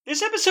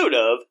This episode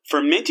of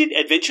Fermented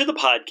Adventure the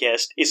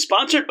Podcast is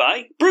sponsored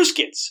by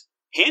Brewskits,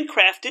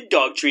 handcrafted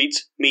dog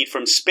treats made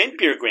from spent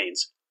beer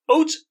grains,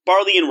 oats,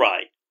 barley, and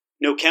rye.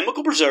 No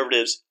chemical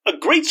preservatives, a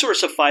great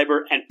source of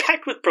fiber, and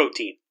packed with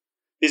protein.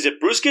 Visit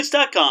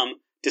brewskits.com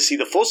to see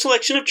the full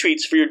selection of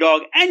treats for your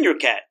dog and your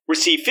cat.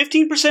 Receive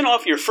 15%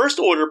 off your first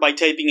order by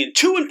typing in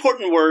two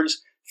important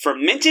words,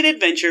 Fermented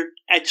Adventure,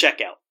 at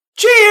checkout.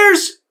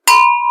 Cheers!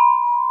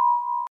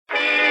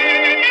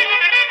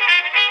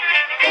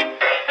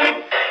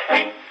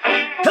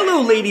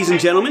 Hello, ladies and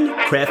gentlemen,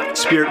 craft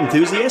spirit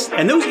enthusiasts,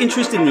 and those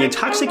interested in the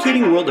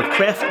intoxicating world of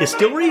craft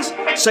distilleries,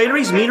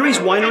 cideries, meaderies,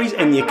 wineries,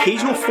 and the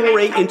occasional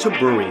foray into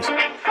breweries.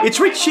 It's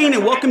Rich Shane,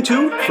 and welcome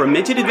to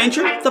Fermented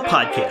Adventure, the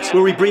podcast,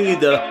 where we bring you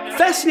the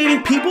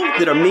fascinating people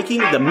that are making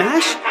the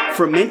mash,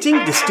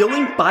 fermenting,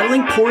 distilling,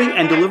 bottling, pouring,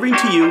 and delivering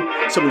to you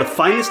some of the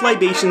finest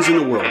libations in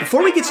the world.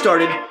 Before we get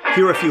started,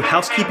 here are a few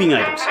housekeeping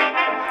items.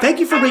 Thank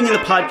you for bringing the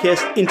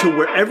podcast into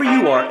wherever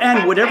you are,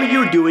 and whatever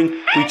you're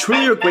doing, we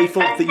truly are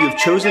grateful that you have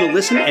chosen to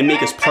listen and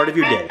make us part of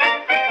your day.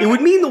 It would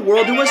mean the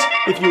world to us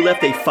if you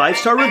left a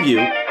 5-star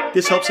review.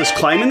 This helps us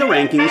climb in the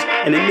rankings,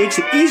 and it makes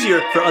it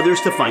easier for others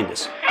to find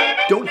us.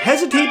 Don't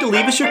hesitate to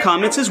leave us your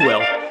comments as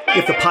well.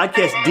 If the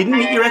podcast didn't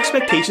meet your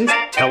expectations,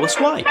 tell us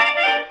why.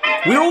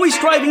 We're always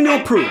striving to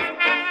improve.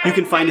 You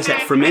can find us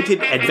at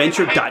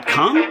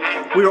fermentedadventure.com.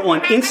 We are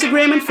on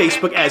Instagram and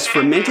Facebook as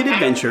Fermented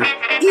Adventure.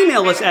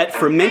 Email us at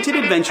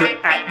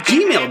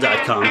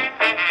fermentedadventure@gmail.com.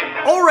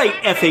 All right,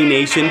 FA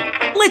Nation,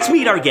 let's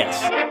meet our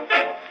guests.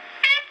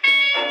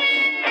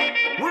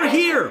 We're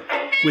here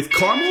with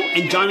Carmel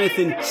and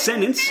Jonathan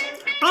Sennence.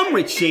 I'm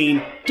Rich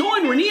Shane.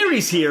 Dawn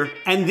Ranieri's here,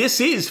 and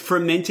this is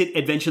Fermented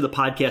Adventure, the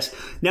podcast.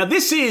 Now,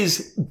 this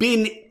has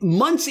been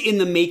months in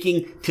the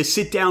making to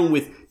sit down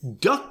with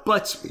Duck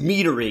Butts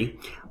Meadery.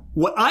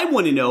 What I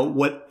want to know,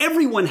 what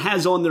everyone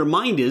has on their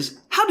mind is,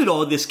 how did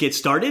all this get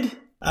started?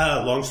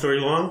 Long story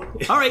long.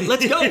 All right,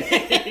 let's go.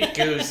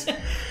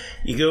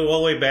 You go all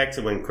the way back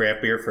to when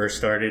craft beer first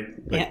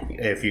started. Like,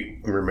 yeah. If you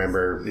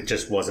remember, it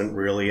just wasn't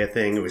really a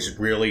thing. It was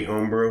really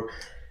homebrew. It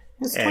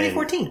was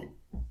 2014.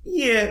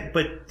 Yeah,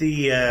 but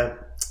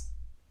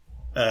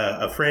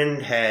a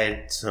friend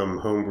had some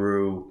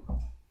homebrew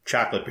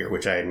chocolate beer,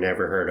 which I had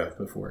never heard of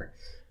before.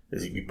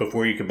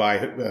 Before you could buy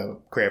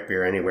craft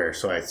beer anywhere.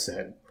 So I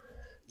said,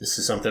 this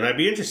is something I'd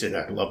be interested in.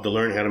 I'd love to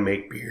learn how to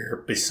make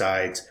beer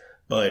besides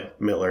Bud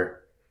Miller.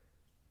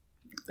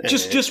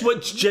 Just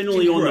what's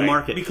generally on the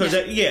market. Because,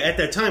 at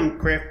that time,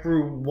 craft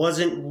brew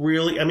wasn't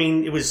really... I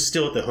mean, it was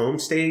still at the home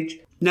stage.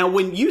 Now,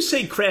 when you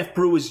say craft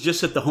brew was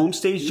just at the home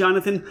stage,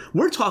 Jonathan,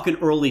 we're talking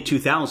early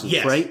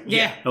 2000s, right?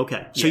 Yeah.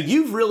 Okay. So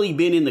you've really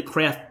been in the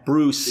craft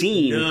brew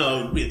scene.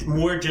 No, it's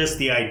more just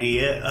the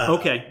idea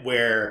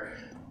where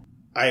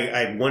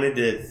I wanted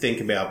to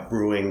think about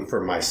brewing for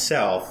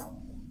myself,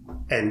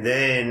 and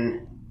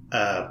then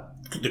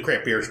the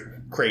craft beer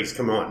craze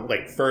come on.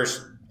 Like,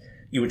 first,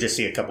 you would just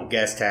see a couple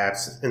guest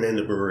taps, and then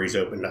the breweries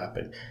opened up.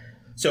 And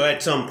so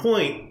at some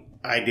point,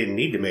 I didn't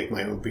need to make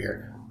my own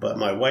beer, but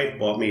my wife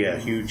bought me a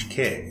huge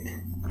kit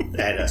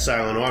at a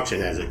silent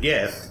auction as a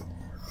gift.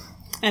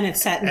 And it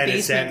sat in the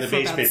basement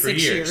for about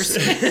 6 years.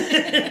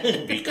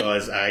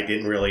 Because I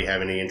didn't really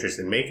have any interest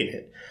in making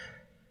it.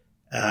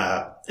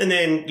 And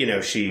then,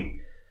 she...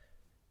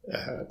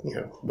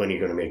 when are you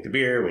going to make the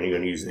beer? When are you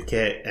going to use the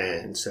kit?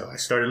 And so I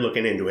started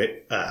looking into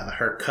it.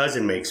 Her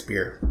cousin makes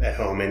beer at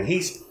home, and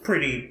he's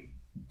pretty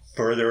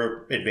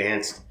further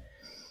advanced.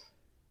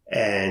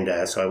 And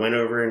so I went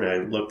over and I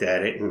looked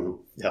at it and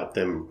helped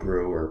them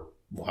brew or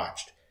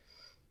watched.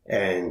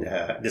 And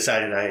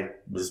decided I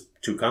was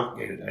too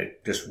complicated. I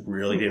just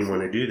really didn't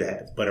want to do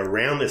that. But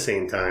around the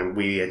same time,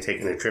 we had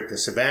taken a trip to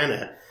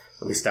Savannah,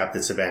 and we stopped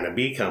at Savannah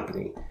Bee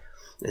Company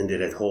and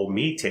did a whole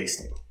mead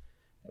tasting,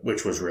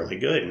 which was really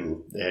good.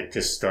 And I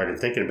just started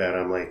thinking about it.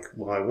 I'm like,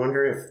 well, I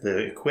wonder if the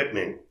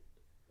equipment...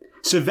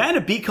 Savannah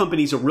Bee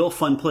Company is a real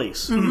fun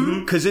place.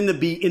 Because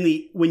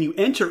when you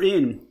enter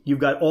in, you've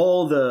got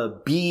all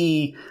the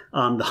bee,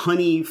 the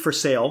honey for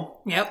sale.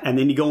 Yep. And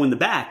then you go in the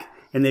back,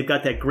 and they've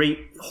got that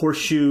great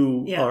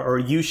horseshoe or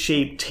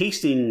U-shaped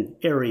tasting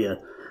area,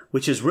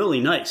 which is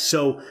really nice.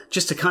 So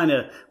just to kind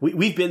of,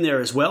 we've been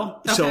there as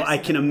well. Okay. So I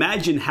can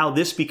imagine how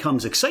this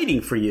becomes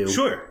exciting for you.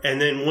 Sure.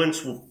 And then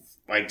once...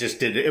 I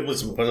just did it. It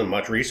wasn't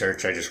much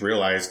research. I just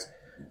realized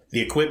the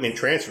equipment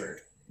transferred.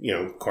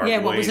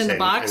 Carboys. What was in the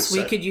box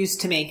we could use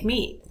to make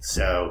mead.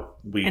 So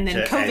and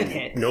then COVID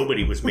hit.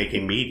 Nobody was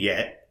making mead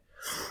yet.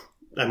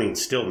 I mean,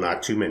 still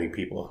not too many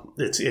people.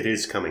 It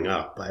is coming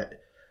up,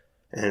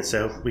 and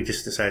so we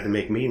just decided to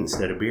make mead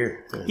instead of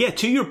beer. Yeah.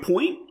 To your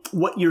point,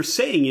 what you're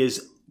saying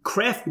is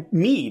craft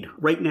mead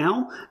right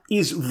now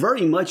is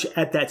very much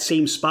at that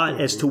same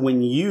spot as to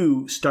when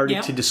you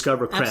started to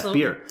discover craft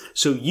beer.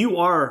 So you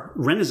are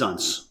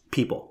Renaissance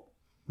people,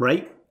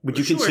 right? Would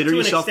you consider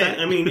yourself that?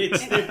 I mean,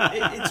 it's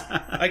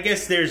I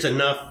guess there's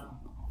enough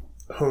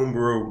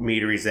homebrew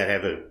meaderies that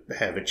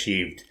have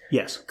achieved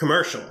yes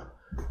commercial.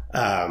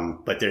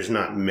 But there's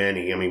not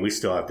many. I mean, we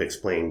still have to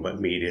explain what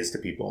mead is to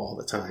people all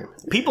the time.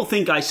 People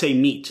think I say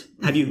meat.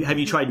 Have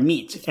you tried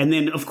meat? And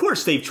then, of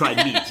course, they've tried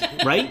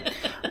meat, right?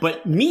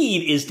 But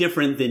mead is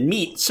different than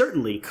meat,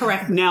 certainly.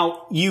 Correct.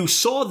 Now, you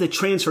saw the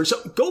transfer.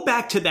 So go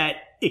back to that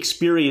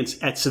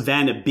experience at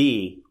Savannah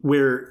Bee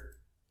where,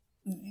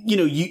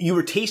 you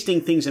were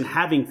tasting things and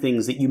having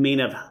things that you may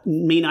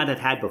not have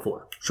had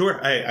before. Sure.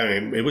 I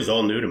mean, it was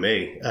all new to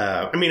me.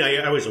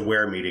 I was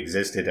aware mead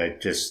existed. I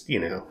just,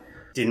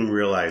 didn't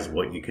realize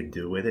what you could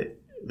do with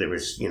it. There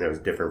was,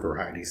 different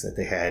varieties that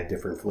they had,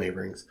 different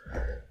flavorings.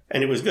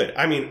 And it was good.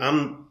 I mean,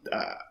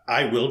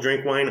 I will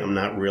drink wine. I'm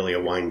not really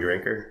a wine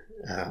drinker.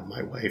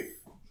 My wife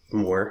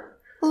more.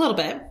 A little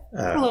bit.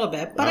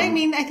 But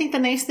I think the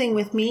nice thing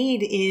with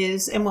mead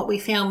is, and what we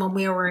found when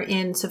we were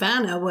in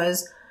Savannah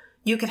was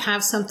you could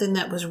have something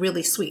that was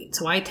really sweet.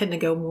 So I tend to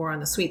go more on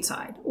the sweet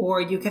side.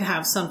 Or you could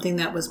have something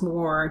that was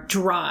more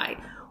dry.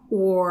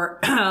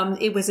 Or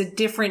it was a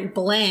different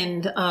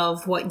blend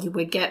of what you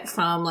would get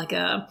from like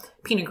a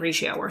Pinot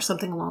Grigio or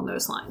something along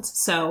those lines.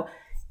 So,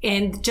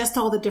 and just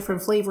all the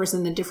different flavors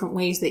and the different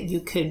ways that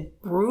you could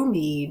brew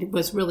mead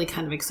was really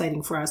kind of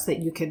exciting for us, that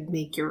you could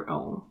make your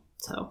own.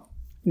 So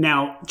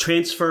now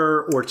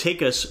transfer or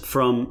take us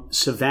from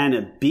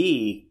Savannah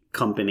Bee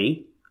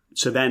Company,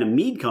 Savannah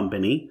Mead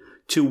Company,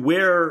 to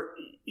where,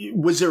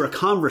 was there a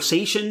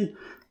conversation?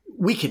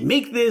 We could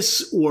make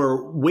this,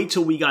 or wait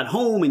till we got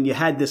home and you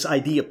had this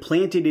idea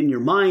planted in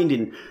your mind.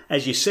 And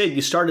as you said,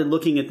 you started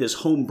looking at this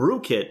home brew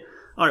kit.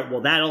 All right,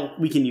 well,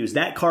 we can use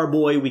that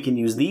carboy. We can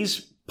use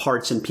these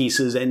parts and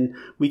pieces, and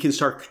we can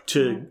start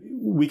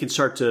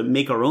to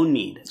make our own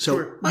mead. So,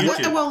 sure.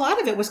 Well, a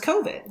lot of it was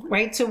COVID,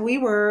 right? So we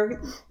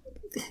were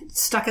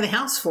stuck in the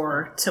house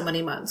for so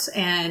many months,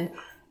 and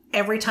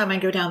every time I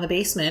go down the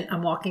basement,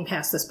 I'm walking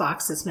past this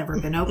box that's never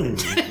been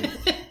opened.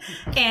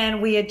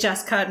 And we had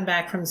just gotten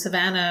back from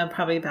Savannah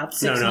probably about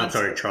 6 months. No, I'm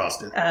sorry,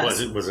 Charleston.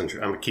 It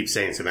wasn't. I keep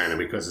saying Savannah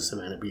because of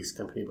Savannah Bee's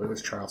Company, but it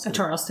was Charleston.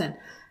 Charleston.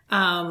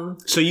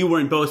 So you were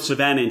in both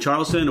Savannah and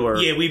Charleston, or?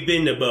 Yeah, we've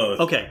been to both.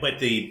 Okay. But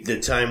the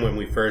time when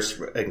we first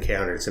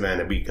encountered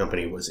Savannah Bee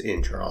Company was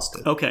in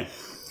Charleston. Okay.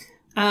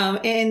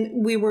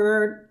 And we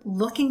were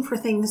looking for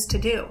things to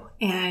do,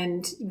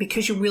 and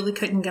because you really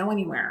couldn't go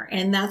anywhere.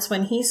 And that's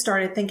when he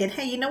started thinking,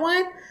 hey, you know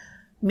what?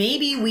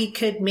 Maybe we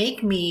could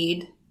make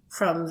mead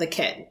from the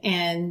kit,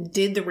 and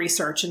did the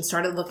research and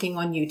started looking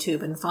on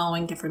YouTube and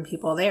following different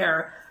people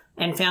there,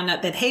 and found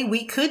out that, hey,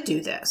 we could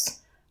do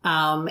this.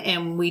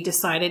 And we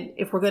decided,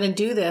 if we're going to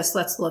do this,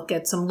 let's look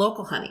at some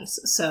local honeys.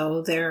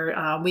 So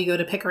we go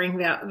to Pickering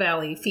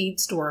Valley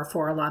Feed Store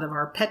for a lot of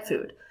our pet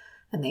food,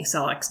 and they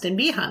sell Exton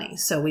bee honey.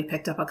 So we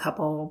picked up a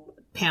couple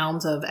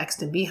pounds of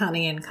Exton bee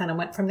honey and kind of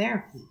went from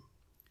there.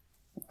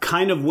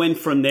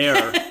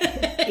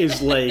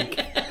 is like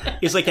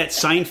that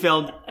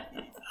Seinfeld.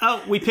 Oh,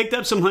 we picked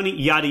up some honey,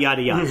 yada,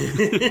 yada,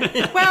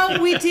 yada.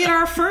 Well, we did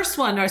our first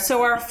one.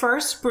 So our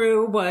first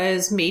brew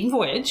was Maiden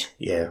Voyage.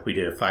 Yeah, we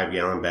did a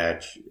 5-gallon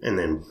batch and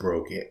then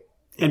broke it.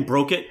 And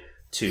broke it?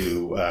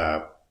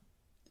 To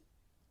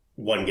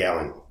 1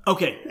 gallon.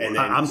 Okay. And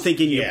then, I'm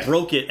thinking you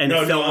broke it and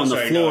it fell on the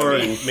floor. No,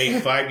 we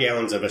made 5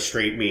 gallons of a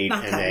straight mead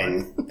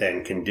and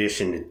then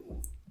conditioned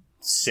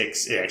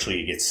 6. Actually,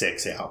 you get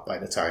 6 out by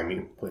the time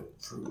you put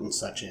fruit and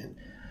such in.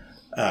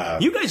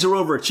 You guys are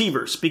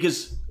overachievers,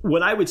 because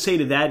what I would say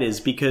to that is,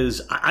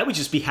 because I would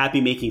just be happy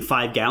making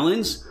 5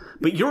 gallons,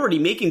 but you're already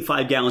making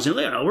 5 gallons. And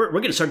we're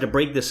going to start to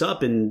break this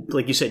up and,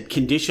 like you said,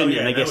 condition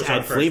and I guess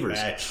add flavors.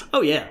 Batch.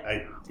 Oh, yeah.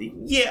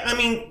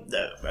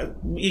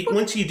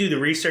 Once you do the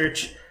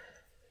research,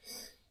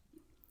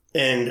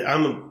 and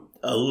I'm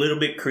a little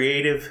bit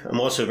creative. I'm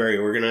also very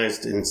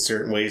organized in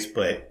certain ways,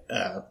 but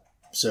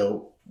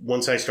so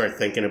once I start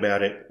thinking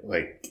about it,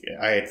 like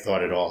I had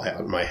thought it all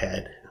out in my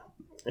head.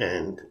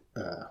 And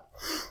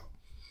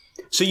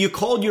so you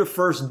called your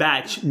first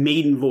batch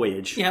Maiden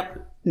Voyage.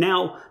 Yep.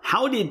 Now,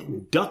 how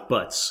did Duck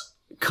Butts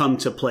come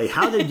to play?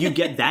 How did you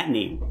get that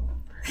name?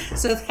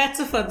 So that's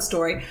a fun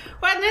story.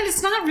 Well, and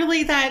it's not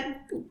really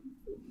that,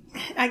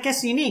 I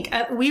guess, unique.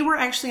 We were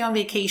actually on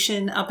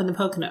vacation up in the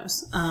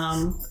Poconos.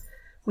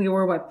 We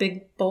were,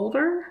 Big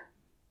Boulder?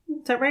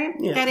 Is that right?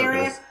 Yeah, that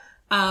area?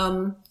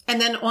 Poconos.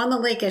 And then on the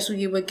lake, as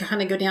you would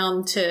kind of go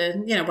down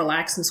to,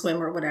 relax and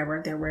swim or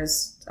whatever, there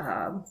was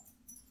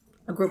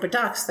a group of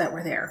ducks that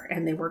were there,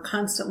 and they were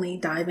constantly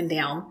diving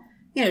down,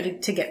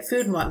 to get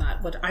food and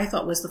whatnot, what I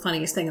thought was the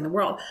funniest thing in the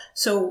world.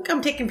 So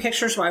I'm taking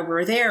pictures while we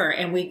were there,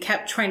 and we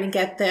kept trying to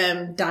get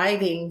them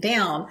diving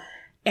down,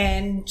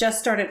 and just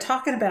started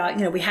talking about,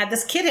 we had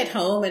this kid at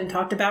home and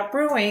talked about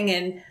brewing,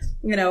 and,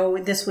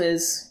 this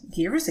was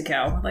years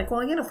ago. Like,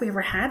 well, if we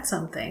ever had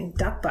something,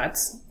 Duck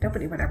Butts,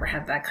 nobody would ever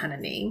have that kind of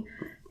name.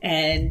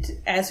 And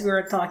as we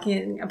were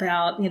talking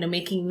about,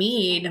 making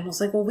mead, I was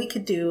like, well, we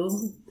could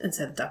do,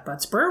 instead of Duck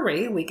Butts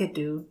Brewery, we could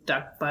do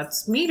Duck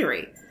Butts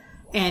Meadery.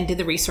 and did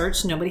the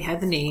research. Nobody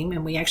had the name,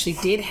 and we actually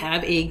did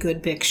have a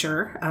good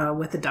picture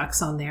with the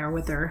ducks on there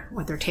with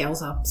their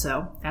tails up.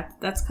 So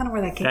that's kind of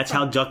where that came That's from.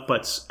 how duck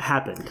butts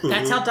happened.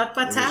 That's how duck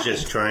butts It was happen.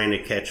 just trying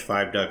to catch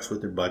 5 ducks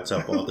with their butts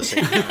up all at the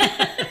same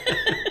time.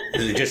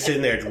 They're just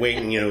sitting there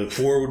waiting,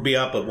 4 would be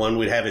up, but 1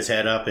 would have his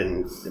head up,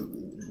 and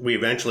we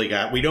eventually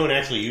we don't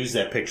actually use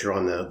that picture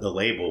on the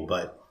label,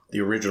 but the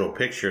original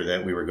picture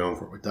that we were going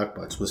for with duck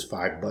butts was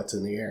 5 butts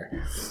in the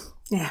air.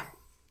 Yeah.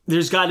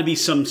 There's got to be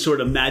some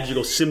sort of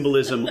magical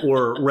symbolism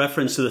or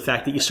reference to the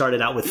fact that you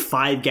started out with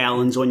 5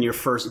 gallons on your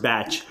first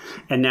batch,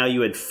 and now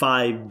you had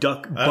 5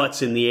 duck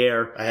butts in the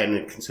air. I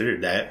hadn't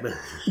considered that, but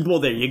Well,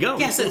 there you go.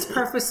 Yes, it's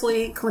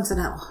purposely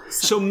coincidental.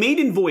 So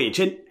maiden voyage,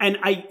 and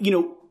I,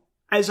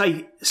 as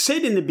I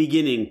said in the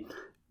beginning,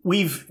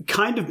 we've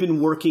kind of been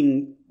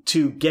working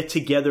to get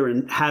together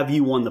and have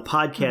you on the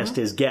podcast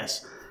as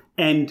guests.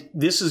 And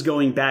this is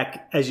going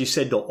back, as you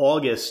said, to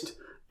August.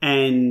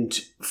 And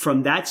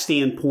from that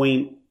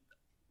standpoint,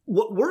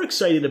 what we're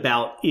excited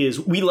about is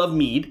we love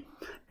mead,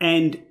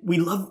 and we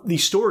love the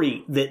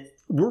story that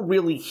we're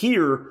really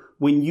here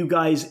when you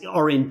guys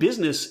are in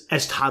business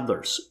as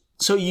toddlers.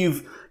 So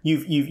you've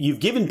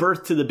given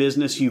birth to the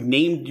business, you've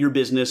named your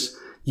business,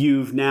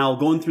 you've now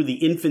gone through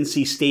the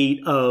infancy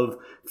state of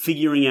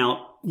figuring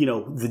out,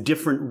 the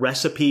different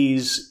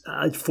recipes,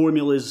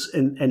 formulas,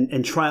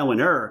 and trial and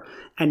error.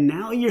 And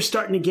now you're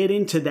starting to get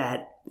into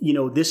that,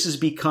 this is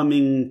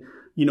becoming,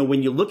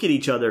 when you look at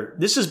each other,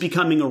 this is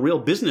becoming a real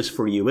business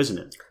for you, isn't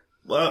it?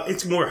 well,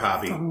 it's more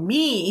hobby.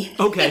 Me.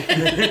 Okay.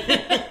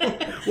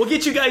 We'll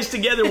get you guys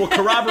together. We'll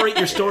corroborate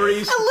your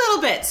stories. A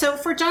little bit. So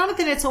for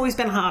Jonathan, it's always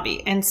been a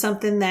hobby and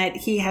something that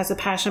he has a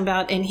passion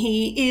about, and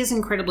he is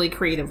incredibly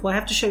creative. We'll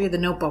have to show you the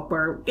notebook.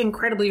 We're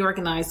incredibly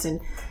organized in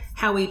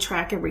how we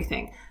track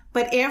everything.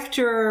 But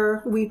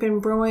after we've been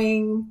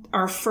brewing,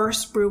 our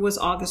first brew was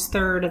August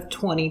 3rd of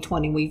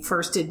 2020. We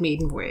first did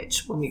Maiden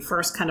Voyage when we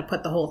first kind of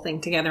put the whole thing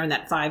together in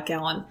that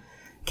 5-gallon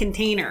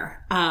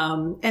container.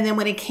 And then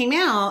when it came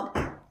out,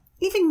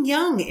 even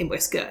young, it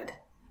was good.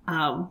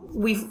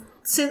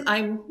 Since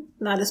I'm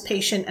not as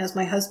patient as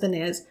my husband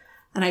is,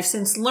 and I've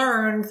since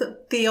learned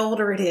that the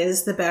older it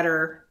is, the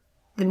better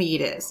the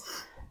mead is.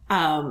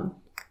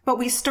 But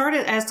we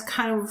started as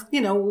kind of,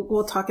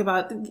 we'll talk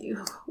about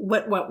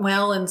what went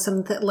well and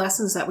some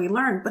lessons that we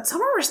learned. But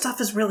some of our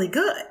stuff is really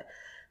good.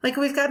 Like,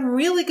 we've gotten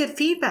really good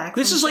feedback.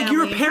 This is like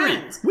you're a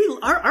parent.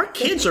 Our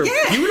kids are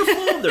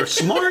beautiful. They're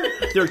smart.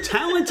 They're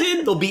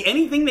talented. They'll be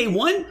anything they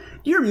want.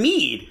 Your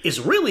mead is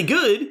really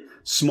good.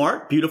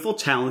 Smart, beautiful,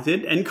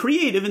 talented, and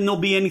creative, and they'll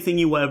be anything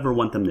you ever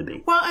want them to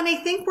be. Well, and I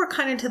think we're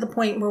kind of to the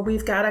point where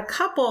we've got a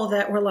couple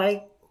that we're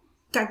like,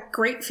 got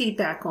great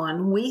feedback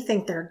on. We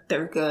think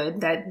they're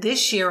good. That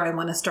this year I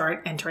want to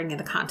start entering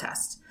into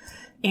contests.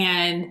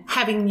 And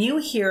having you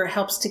here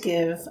helps to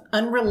give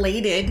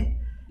unrelated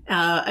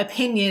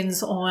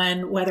opinions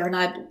on whether or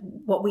not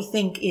what we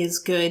think is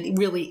good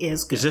really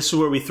is good. Is this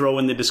where we throw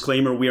in the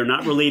disclaimer? We are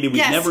not related. We've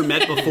Yes. never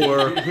met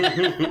before.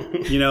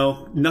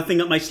 Nothing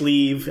up my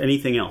sleeve,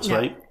 anything else, Yeah.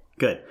 right?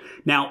 Good.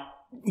 Now,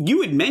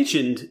 you had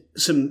mentioned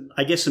some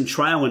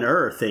trial and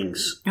error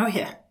things. Oh,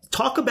 yeah.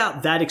 Talk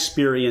about that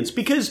experience,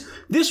 because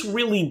this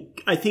really,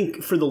 I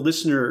think, for the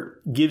listener,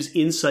 gives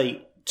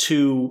insight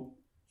to,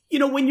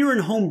 when you're in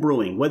home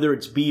brewing, whether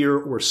it's beer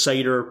or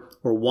cider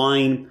or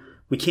wine.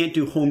 We can't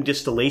do home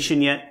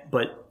distillation yet,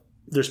 but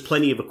there's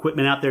plenty of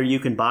equipment out there you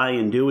can buy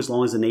and do as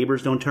long as the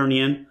neighbors don't turn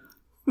you in.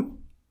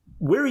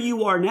 Where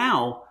you are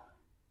now,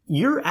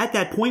 you're at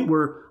that point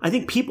where I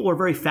think people are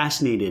very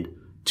fascinated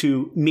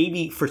to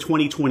maybe for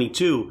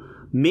 2022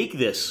 make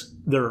this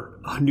their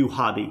new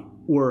hobby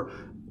or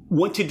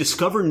want to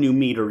discover new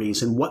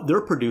meaderies and what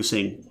they're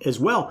producing as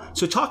well.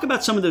 So talk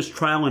about some of those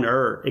trial and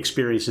error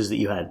experiences that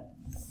you had.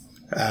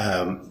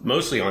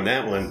 Mostly on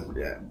that one,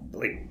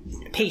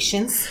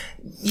 Patience.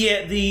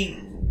 yeah,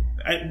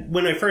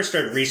 when I first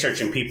started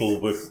researching people,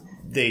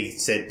 they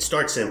said,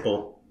 start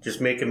simple,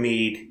 just make a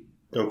mead,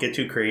 don't get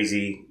too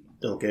crazy,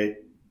 don't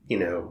get,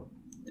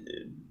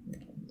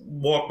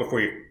 walk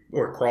before you,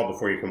 or crawl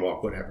before you can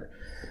walk, whatever.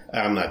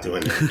 I'm not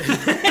doing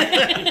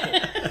that.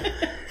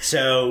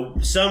 So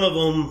some of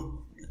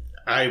them,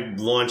 I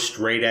launched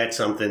right at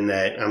something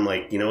that I'm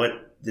like, you know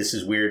what, this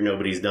is weird,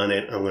 nobody's done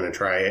it, I'm going to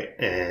try it.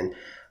 And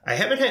I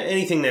haven't had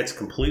anything that's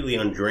completely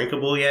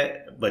undrinkable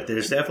yet, but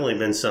there's definitely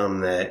been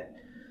some that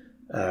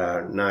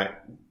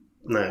not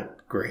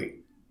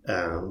great.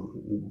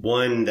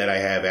 One that I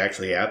have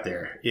actually out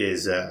there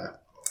is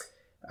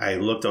I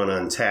looked on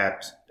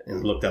Untappd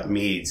and looked up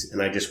meads,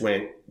 and I just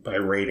went by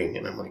rating,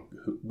 and I'm like,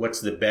 what's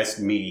the best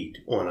mead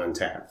on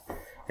Untappd?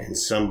 And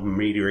some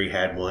meadery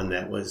had one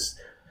that was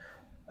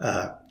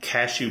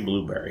cashew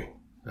blueberry.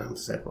 I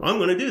said, well, I'm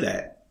going to do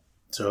that.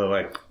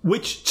 So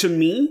Which, to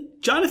me,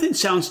 Jonathan,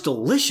 sounds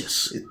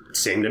delicious.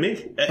 Same to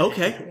me.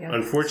 Okay. Yeah.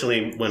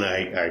 Unfortunately, when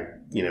I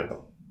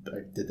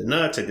did the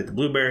nuts, I did the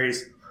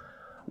blueberries,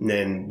 and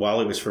then while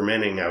it was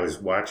fermenting, I was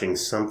watching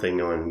something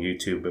on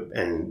YouTube,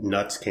 and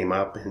nuts came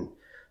up, and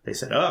they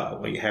said, "Oh,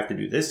 well, you have to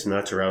do this to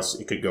nuts, or else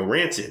it could go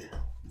rancid."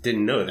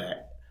 Didn't know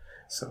that,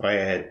 so I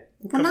had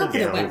Well, not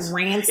that it went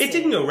rancid. It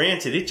didn't go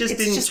rancid. It just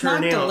didn't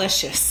turn out.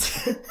 It's just not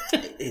delicious.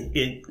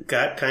 It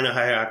got kind of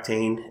high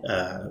octane.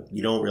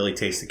 You don't really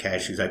taste the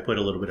cashews. I put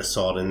a little bit of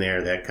salt in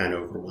there. That kind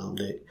of overwhelmed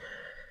it.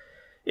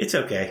 It's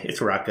okay.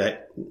 It's rock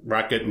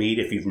gut meat.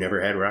 If you've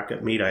never had rock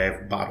gut meat, I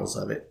have bottles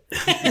of it.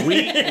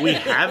 We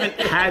haven't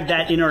had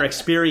that in our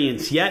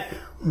experience yet.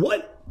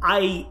 What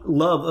I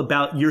love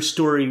about your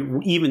story,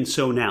 even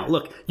so now,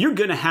 look, you're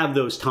going to have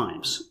those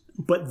times,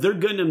 but they're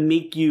going to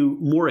make you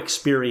more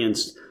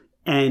experienced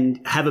and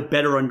have a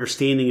better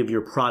understanding of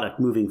your product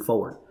moving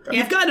forward. Yeah.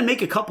 You've got to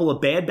make a couple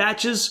of bad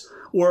batches,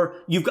 or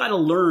you've got to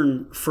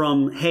learn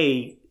from,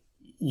 hey,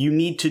 you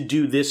need to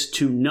do this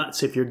to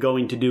nuts if you're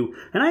going to do.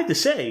 And I have to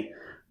say,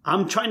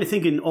 I'm trying to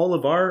think in all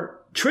of our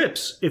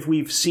trips if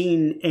we've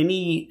seen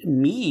any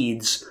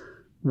meads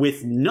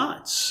with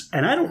nuts.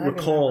 And I don't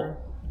recall,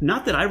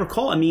 not that I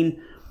recall. I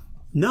mean,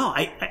 no,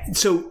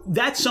 so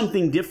that's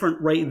something different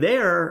right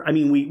there. I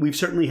mean, we've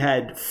certainly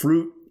had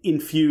fruit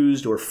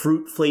infused or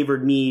fruit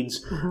flavored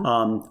meads,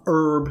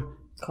 herb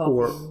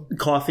or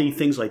coffee,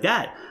 things like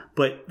that.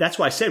 But that's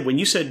why I said, when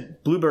you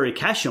said blueberry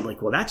cashew, I'm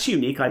like, well, that's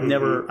unique. I've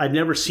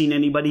never seen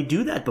anybody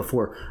do that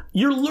before.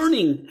 You're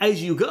learning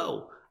as you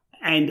go.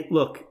 And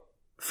look,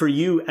 for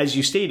you, as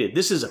you stated,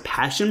 this is a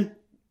passion.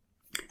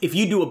 If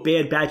you do a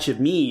bad batch of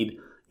mead,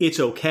 it's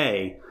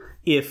okay.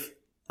 If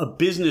a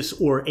business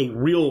or a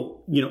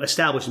real,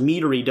 established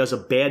meadery does a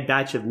bad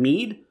batch of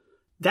mead,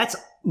 that's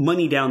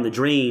money down the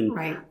drain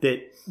that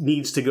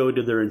needs to go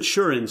to their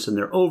insurance and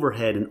their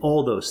overhead and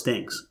all those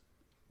things.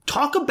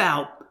 Talk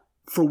about,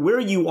 for where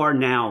you are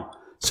now,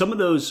 some of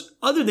those,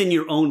 other than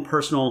your own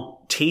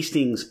personal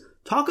tastings,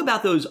 talk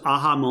about those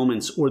aha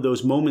moments or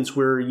those moments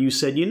where you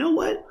said, you know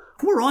what?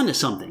 We're on to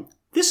something.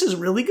 This is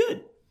really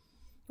good.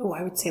 Oh,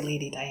 I would say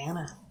Lady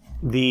Diana.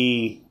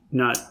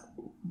 Not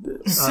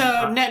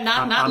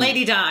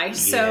Lady Di.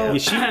 So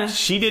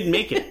she didn't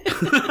make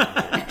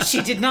it.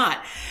 She did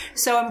not.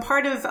 So in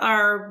part of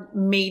our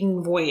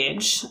maiden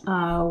voyage,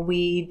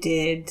 we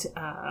did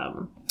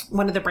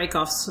one of the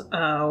breakoffs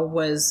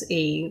was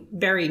a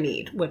berry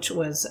mead,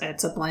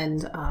 it's a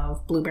blend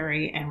of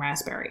blueberry and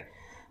raspberry.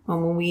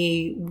 When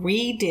we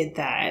redid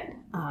that,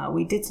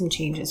 we did some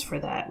changes for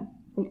that,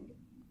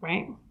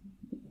 right?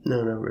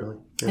 No, not really.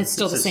 No, it's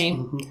still the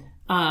same.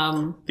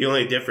 Mm-hmm. The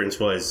only difference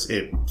was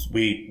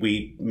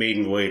we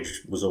maiden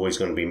voyage was always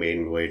going to be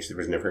maiden voyage. There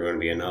was never going to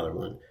be another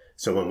one.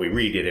 So when we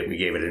redid it, we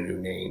gave it a new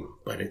name,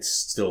 but it's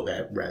still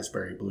that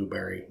raspberry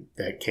blueberry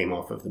that came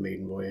off of the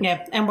maiden voyage.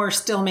 Yeah, and we're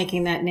still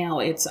making that now.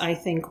 It's, I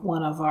think,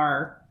 one of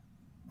our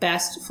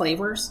best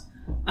flavors.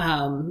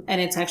 And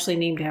it's actually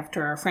named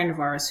after a friend of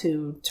ours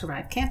who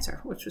survived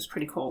cancer, which was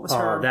pretty cool. It was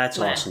her that's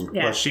blend. Awesome.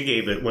 Yeah. Well, she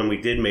gave it, when we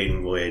did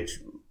maiden voyage,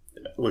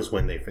 was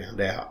when they found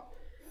out.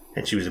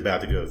 And she was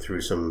about to go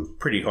through some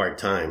pretty hard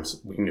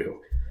times, we knew.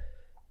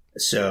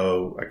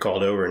 So I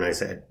called over and I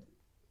said,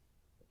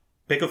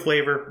 pick a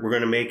flavor, we're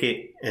going to make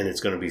it, and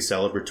it's going to be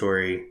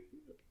celebratory.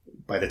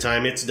 By the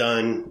time it's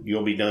done,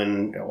 you'll be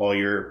done all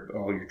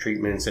your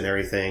treatments and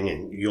everything,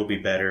 and you'll be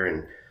better.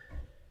 And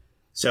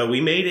so we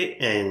made it,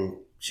 and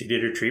she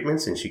did her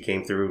treatments, and she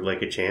came through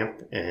like a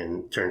champ,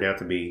 and turned out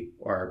to be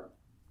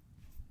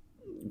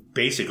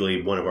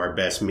basically one of our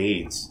best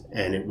meads.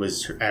 And it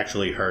was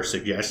actually her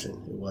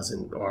suggestion. It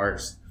wasn't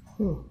ours.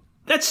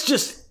 That's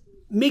just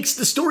makes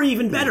the story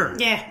even better.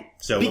 Yeah.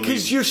 So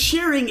because you're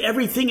sharing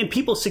everything and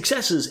people's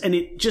successes, and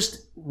it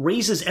just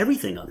raises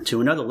everything up to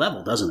another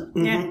level, doesn't it?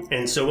 Mm-hmm. Yeah.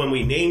 And so when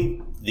we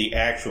named the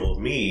actual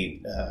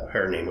mead,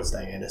 her name was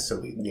Diana, so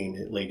we named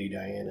it Lady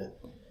Diana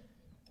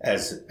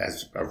as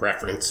a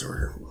reference,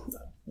 or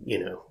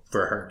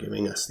for her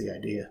giving us the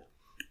idea.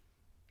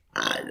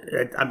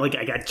 I'm like,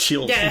 I got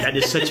chills. Yeah. That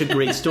is such a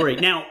great story.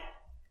 Now,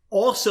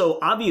 also,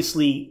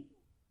 obviously,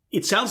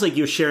 it sounds like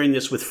you're sharing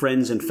this with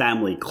friends and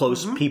family,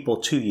 close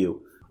people to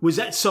you. Was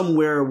that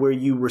somewhere where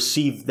you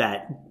received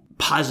that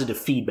positive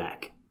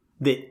feedback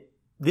that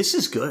this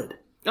is good?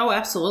 Oh,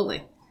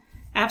 absolutely.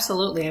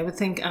 Absolutely. I would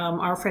think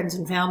our friends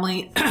and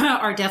family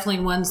are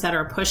definitely ones that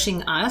are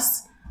pushing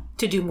us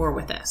to do more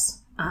with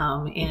this.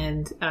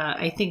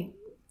 I think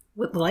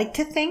would like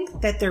to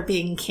think that they're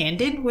being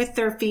candid with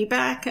their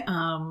feedback.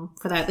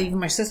 For that, even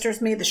my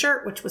sisters made the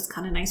shirt, which was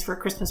kind of nice for a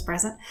Christmas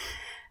present.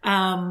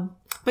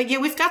 But yeah,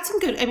 we've got some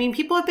good,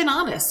 people have been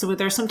honest. So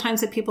there's sometimes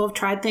that people have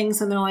tried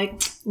things and they're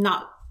like,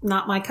 not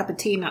my cup of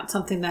tea, not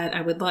something that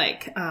I would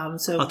like.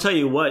 So I'll tell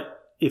you what,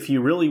 if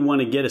you really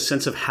want to get a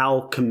sense of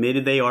how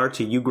committed they are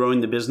to you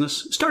growing the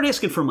business, start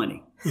asking for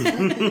money.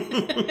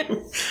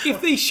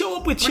 If they show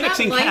up with checks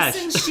and cash.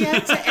 We're not licensed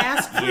yet to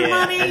ask for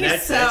money. And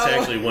that's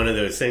actually one of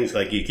those things,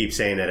 like you keep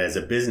saying that as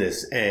a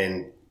business.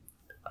 And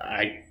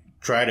I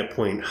try to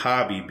point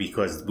hobby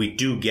because we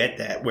do get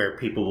that where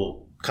people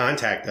will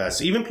contact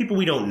us, even people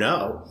we don't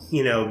know,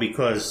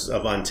 because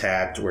of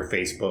Untapped or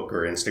Facebook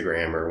or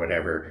Instagram or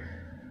whatever.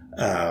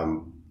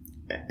 And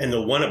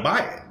they'll want to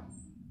buy it.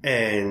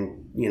 And,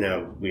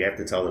 we have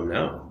to tell them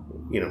no.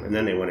 And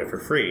then they want it for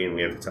free, and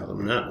we have to tell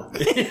them no.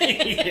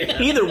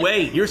 Either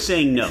way, you're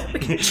saying no.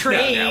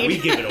 Trade. No, we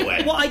give it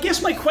away. Well, I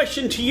guess my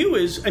question to you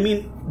is,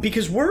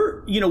 because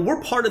we're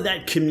part of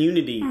that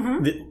community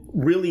that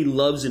really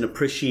loves and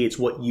appreciates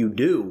what you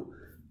do.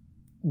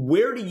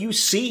 Where do you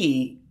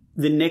see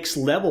the next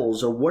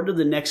levels, or what are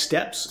the next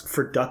steps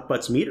for Duck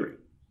Butts Meadery?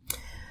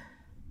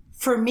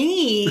 For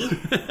me,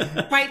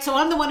 right, so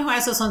I'm the one who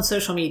has this on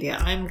social media.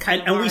 I'm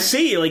kind of and we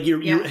see, like,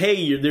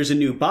 there's a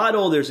new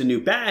bottle, there's a new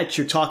batch,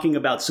 you're talking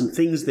about some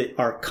things that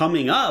are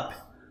coming up.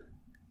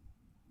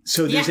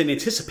 So there's an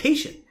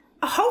anticipation.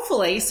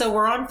 Hopefully. So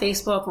we're on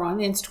Facebook, we're on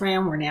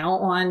Instagram, we're now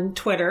on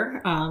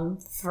Twitter,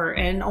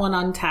 and on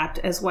Untapped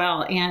as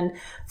well. And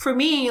for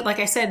me, like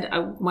I said, I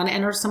want to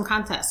enter some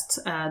contests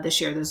this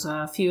year. There's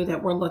a few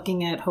that we're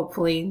looking at,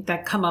 hopefully,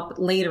 that come up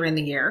later in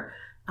the year.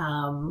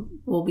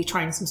 We'll be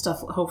trying some stuff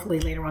hopefully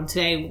later on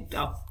today.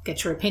 I'll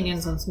get your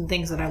opinions on some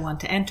things that I want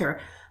to enter.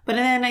 But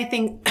then I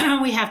think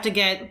we have to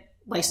get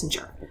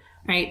licensure.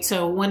 Right.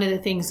 So one of the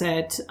things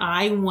that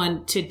I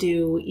want to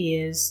do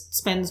is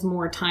spend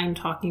more time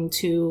talking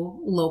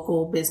to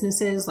local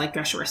businesses like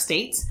Drescher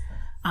Estates,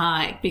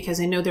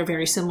 because I know they're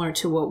very similar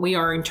to what we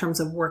are in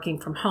terms of working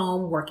from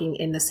home, working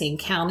in the same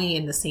county,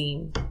 in the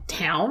same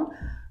town,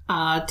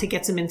 to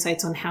get some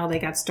insights on how they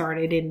got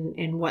started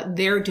and what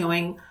they're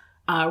doing.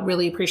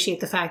 Really appreciate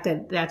the fact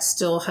that that's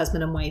still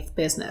husband and wife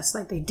business.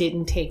 Like, they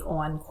didn't take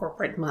on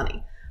corporate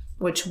money,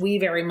 which we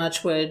very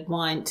much would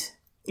want.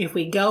 If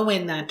we go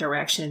in that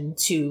direction,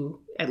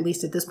 to, at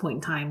least at this point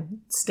in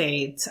time, stay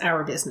it's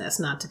our business,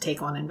 not to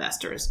take on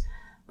investors.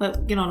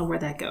 But you don't know where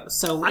that goes.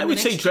 So I would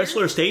say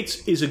Drescher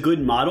Estates is a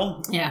good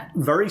model. Yeah.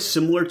 Very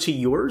similar to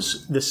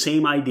yours. The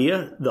same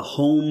idea, the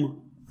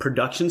home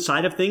production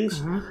side of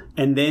things. Mm-hmm.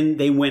 And then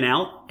they went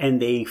out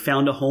and they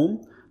found a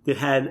home that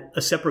had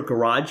a separate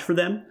garage for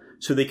them,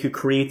 so they could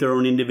create their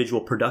own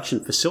individual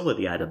production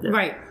facility out of there.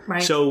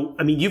 Right. So,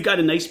 I mean, you've got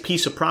a nice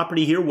piece of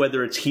property here,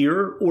 whether it's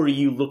here or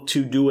you look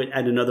to do it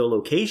at another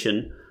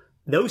location.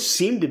 Those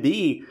seem to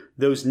be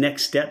those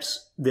next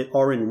steps that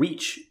are in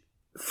reach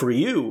for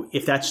you,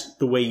 if that's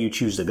the way you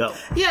choose to go.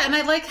 Yeah, and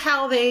I like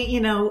how they,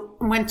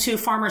 went to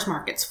farmers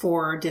markets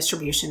for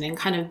distribution and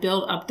kind of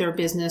built up their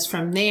business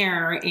from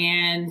there.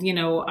 And,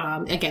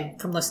 again,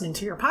 from listening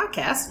to your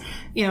podcast,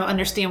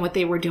 understand what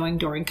they were doing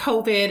during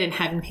COVID and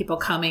having people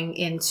coming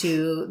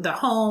into the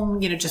home,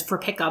 just for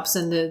pickups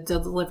and the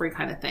delivery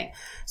kind of thing.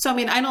 So, I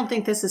mean, I don't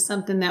think this is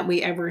something that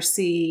we ever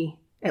see,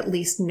 at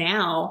least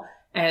now,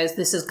 as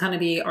this is going to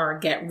be our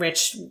get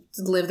rich,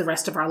 live the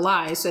rest of our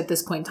lives at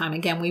this point in time.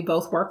 Again, we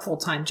both work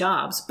full-time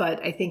jobs,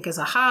 but I think as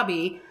a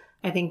hobby,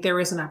 I think there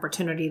is an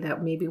opportunity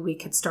that maybe we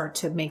could start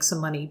to make some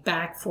money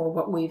back for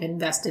what we've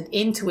invested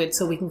into it,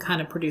 so we can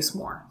kind of produce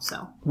more.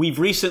 So we've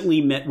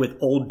recently met with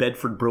Old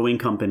Bedford Brewing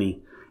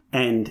Company,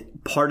 and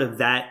part of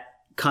that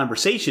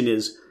conversation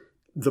is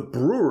the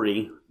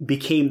brewery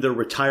became their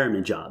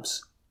retirement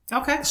jobs.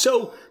 Okay.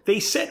 So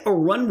they set a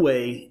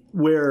runway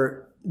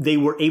where they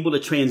were able to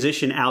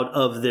transition out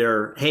of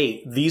their,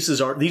 hey, these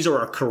are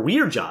our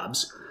career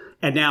jobs.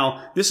 And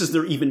now this is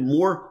their even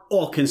more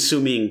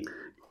all-consuming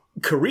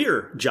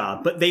career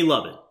job, but they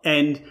love it.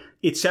 And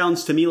it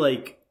sounds to me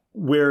like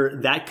where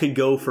that could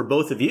go for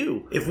both of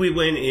you. If we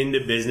went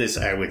into business,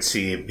 I would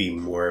see it be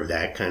more of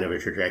that kind of a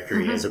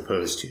trajectory, as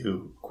opposed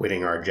to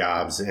quitting our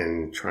jobs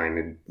and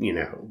trying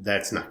to,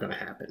 that's not going to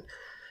happen.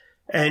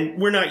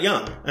 And we're not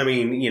young. I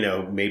mean,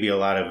 maybe a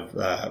lot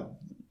of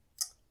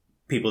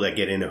people that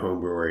get into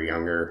homebrew are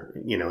younger,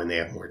 and they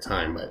have more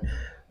time, but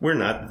we're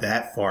not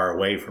that far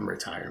away from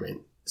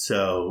retirement.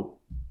 So,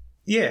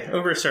 yeah,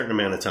 over a certain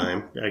amount of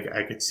time,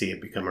 I could see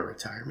it become a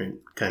retirement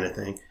kind of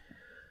thing.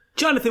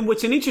 Jonathan,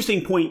 what's an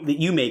interesting point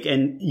that you make,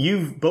 and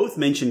you've both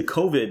mentioned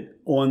COVID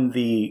on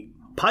the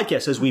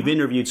podcast as we've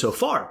interviewed so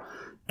far,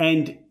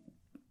 and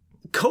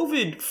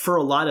COVID for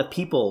a lot of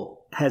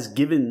people has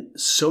given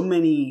so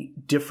many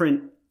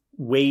different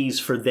ways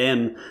for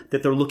them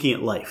that they're looking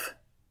at life.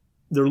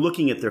 They're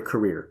looking at their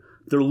career.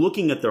 They're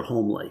looking at their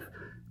home life.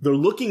 They're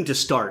looking to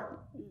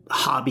start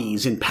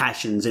hobbies and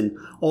passions. And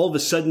all of a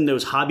sudden,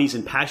 those hobbies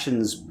and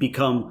passions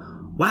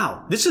become,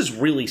 wow, this is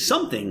really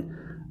something.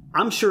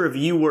 I'm sure if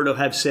you were to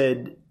have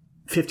said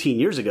 15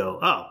 years ago,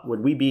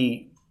 would we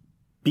be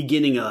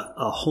beginning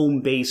a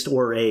home-based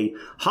or a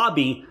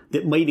hobby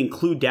that might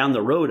include down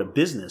the road a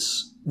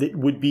business that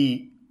would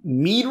be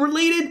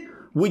mead-related?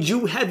 Would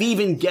you have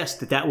even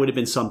guessed that would have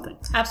been something?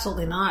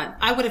 Absolutely not.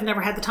 I would have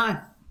never had the time.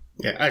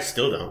 Yeah, I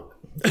still don't.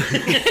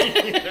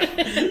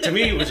 To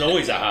me, it was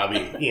always a hobby.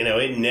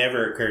 It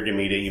never occurred to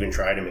me to even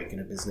try to make it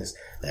a business.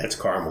 That's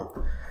caramel.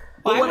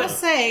 Well, I must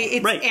say,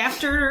 it's right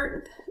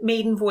after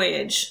Maiden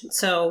Voyage.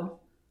 So,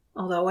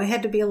 although I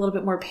had to be a little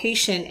bit more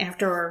patient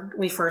after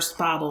we first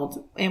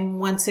bottled, and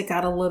once it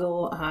got a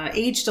little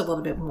aged a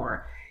little bit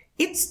more,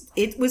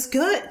 it was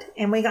good,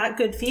 and we got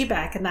good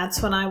feedback. And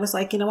that's when I was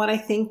like, you know what? I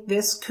think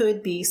this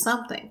could be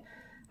something.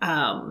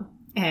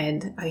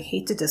 And I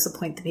hate to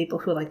disappoint the people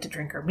who like to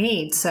drink our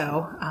mead.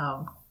 So,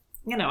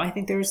 I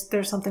think there's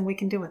something we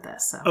can do with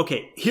this. So.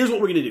 Okay, here's what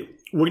we're going to do.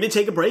 We're going to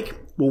take a break.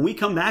 When we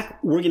come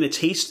back, we're going to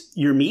taste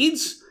your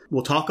meads.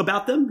 We'll talk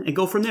about them and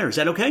go from there. Is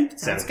that okay?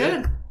 Sounds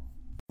good.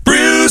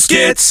 Brew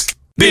Skits!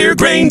 Beer,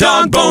 grain,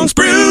 dog bones,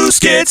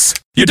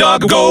 Brewskits. Your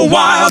dog will go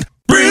wild.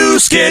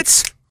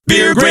 Brewskits.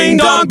 Beer, grain,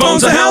 dog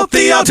bones, a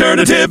healthy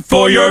alternative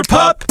for your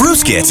pup.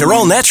 Brewskits are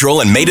all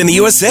natural and made in the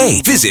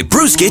USA. Visit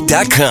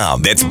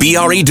brewskit.com. That's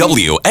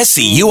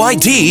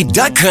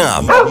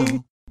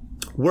BREWSCUIT.com.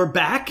 We're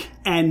back,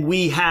 and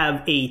we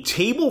have a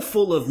table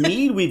full of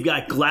mead. We've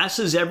got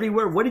glasses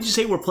everywhere. What did you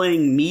say? We're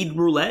playing mead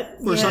roulette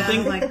or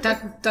something? like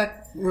duck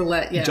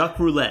roulette, yeah. Duck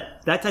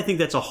roulette. I think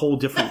that's a whole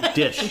different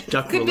dish.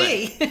 Duck Could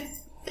roulette. be.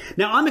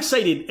 Now, I'm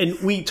excited, and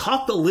we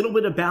talked a little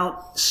bit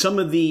about some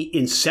of the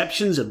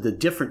inceptions of the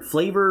different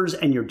flavors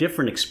and your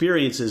different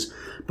experiences.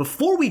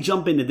 Before we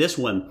jump into this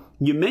one,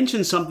 you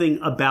mentioned something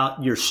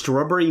about your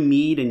strawberry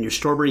mead and your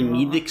strawberry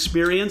mead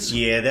experience.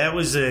 Yeah, that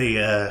was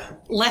a...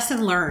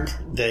 Lesson learned.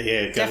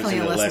 it goes Definitely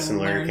in a the lesson lesson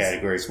learned learned.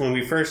 categories. When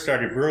we first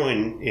started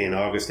brewing in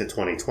August of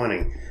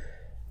 2020,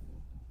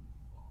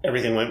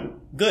 everything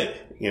went good.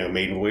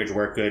 Maiden Voyage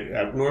worked good.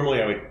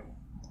 Normally,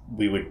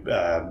 we would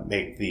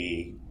make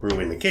the brew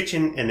in the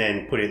kitchen and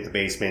then put it in the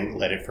basement,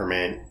 let it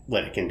ferment,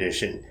 let it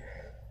condition.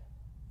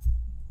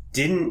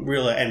 Didn't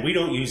realize, and we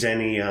don't use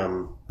any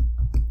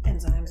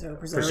Enzymes or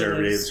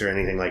preservatives or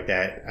anything like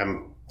that.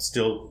 I'm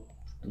still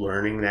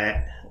learning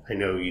that. I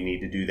know you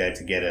need to do that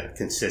to get a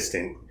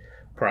consistent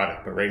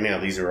product, but right now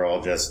these are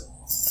all just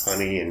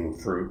honey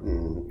and fruit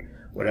and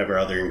whatever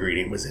other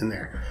ingredient was in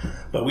there.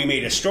 But we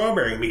made a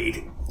strawberry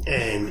mead,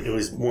 and it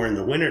was more in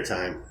the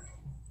wintertime,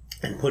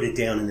 and put it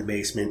down in the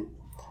basement.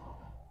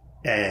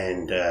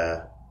 And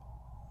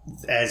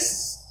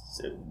as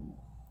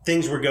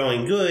things were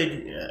going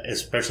good,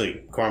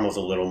 especially Carmel's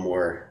a little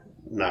more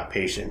not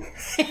patient,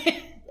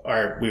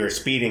 we were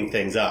speeding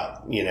things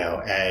up,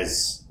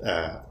 as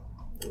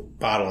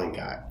bottling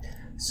got.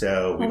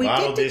 So we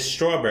bottled this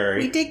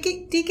strawberry. We did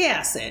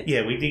degas it.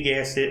 Yeah, we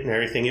degassed it and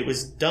everything. It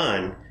was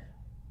done,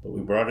 but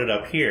we brought it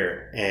up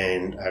here,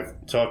 and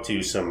I've talked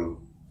to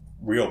some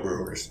real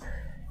brewers,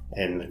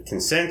 and the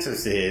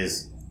consensus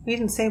is... We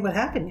didn't say what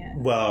happened yet.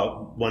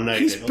 Well, one night...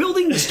 He's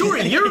building the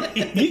story.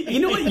 You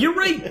know what? You're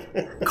right.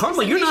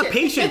 Carla, you're not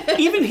patient.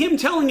 Even him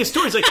telling a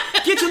story is like,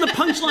 get to the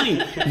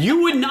punchline.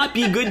 You would not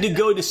be good to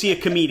go to see a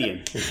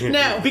comedian.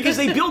 No. Because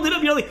they build it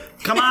up. You're like,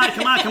 come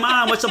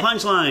on. What's the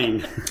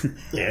punchline?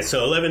 Yeah,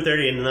 so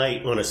 11:30 at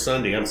night on a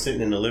Sunday, I'm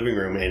sitting in the living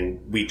room, and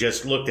we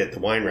just looked at the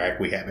wine rack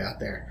we have out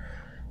there.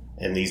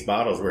 And these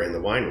bottles were in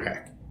the wine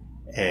rack.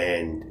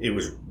 And it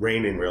was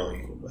raining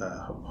really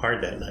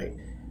hard that night.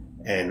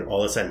 And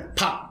all of a sudden,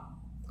 pop!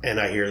 And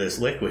I hear this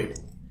liquid.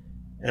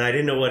 And I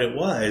didn't know what it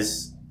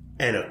was.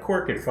 And a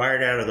cork had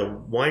fired out of the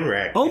wine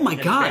rack. Oh, my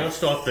and God.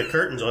 Bounced off the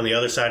curtains on the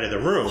other side of the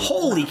room.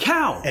 Holy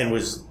cow. And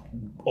was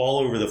all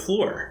over the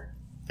floor.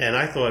 And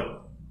I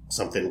thought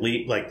something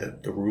leaked, like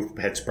the roof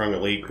had sprung a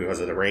leak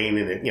because of the rain.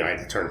 And I had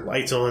to turn the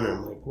lights on. And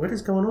I'm like, what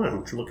is going on?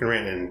 I'm looking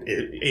around, and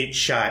it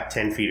shot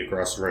 10 feet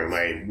across the room.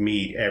 I had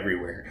mead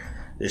everywhere.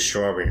 This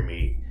strawberry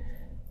mead.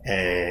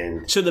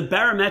 And so the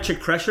barometric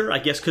pressure, I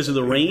guess because of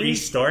the rain,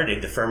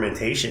 restarted the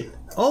fermentation.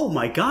 Oh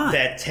my God.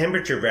 That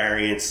temperature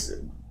variance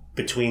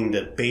between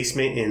the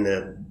basement in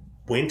the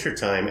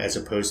wintertime as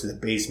opposed to the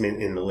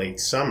basement in the late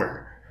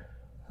summer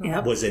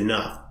was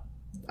enough.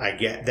 I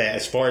get that,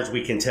 as far as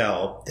we can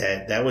tell,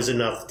 that was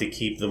enough to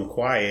keep them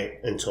quiet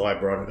until I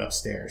brought it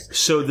upstairs.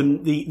 So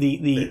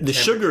the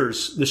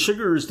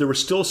sugars, there were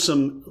still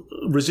some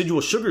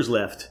residual sugars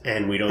left,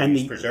 and we don't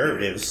use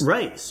preservatives,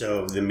 right?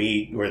 So the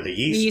meat or the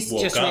yeast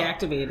woke just up.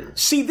 reactivated.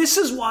 See, this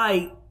is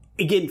why,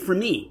 again, for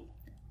me,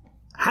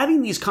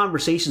 having these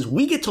conversations,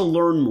 we get to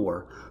learn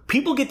more.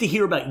 People get to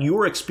hear about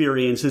your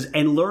experiences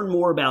and learn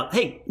more about,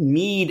 hey,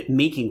 mead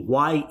making,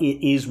 why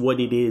it is what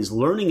it is,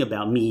 learning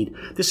about mead.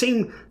 The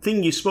same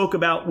thing you spoke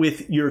about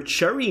with your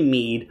cherry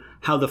mead,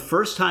 how the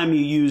first time you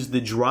use the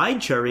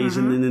dried cherries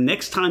and then the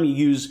next time you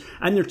use,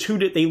 and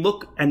they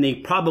look, and they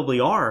probably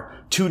are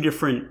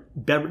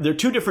they're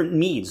two different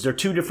meads. They're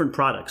two different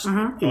products.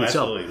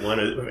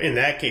 Absolutely. In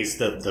that case,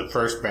 the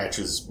first batch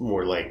is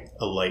more like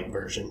a light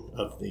version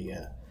of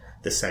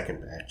the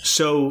second batch.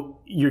 So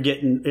you're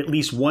getting at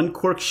least one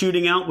cork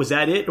shooting out. Was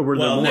that it, or were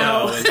there more?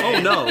 No.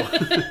 Oh no!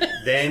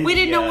 Then we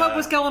didn't know what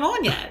was going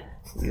on yet.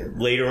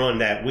 Later on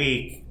that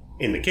week,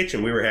 in the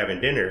kitchen, we were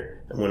having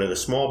dinner, and one of the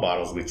small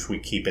bottles, which we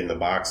keep in the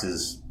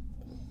boxes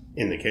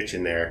in the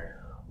kitchen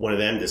there, one of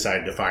them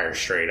decided to fire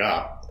straight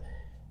up.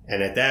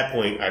 And at that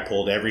point, I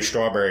pulled every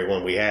strawberry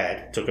one we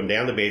had, took them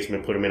down the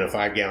basement, put them in a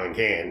 5-gallon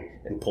can,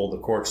 and pulled the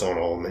corks on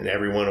all of them, and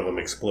every one of them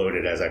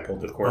exploded as I pulled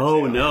the corks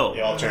down. No.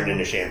 They all turned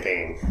into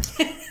champagne.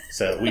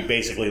 So we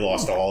basically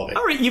lost all of it.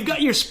 All right, you've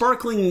got your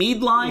sparkling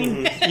mead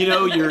line,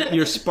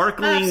 your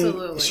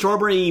sparkling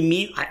strawberry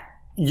mead.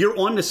 You're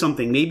onto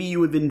something. Maybe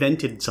you have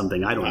invented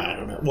something. I don't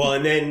know. Well,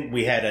 and then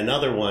we had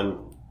another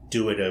one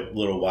do it a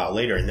little while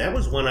later, and that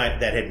was one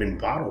that had been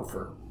bottled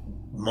for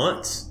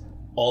months.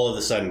 All of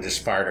a sudden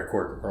just fired a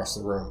cork across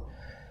the room.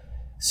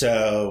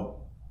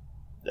 So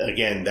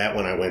again, that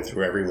one I went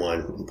through every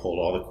one and pulled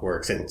all the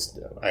corks, and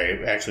I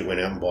actually went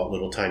out and bought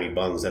little tiny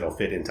bungs that'll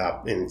fit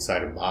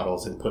inside of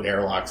bottles and put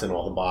airlocks in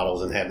all the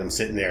bottles and had them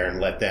sitting there and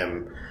let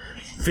them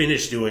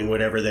finish doing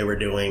whatever they were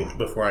doing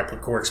before I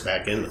put corks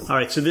back in them. All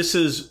right, so this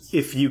is,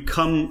 if you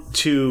come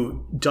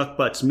to Duck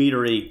Butts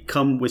Meadery,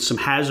 come with some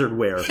hazard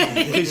wear,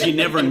 because you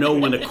never know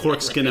when a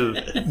cork's going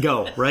to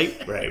go,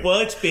 right? Right.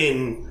 Well,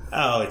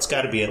 it's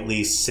got to be at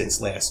least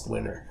since last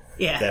winter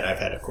that I've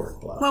had a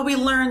cork blow. Well, we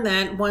learned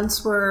that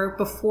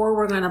before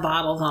we're going to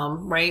bottle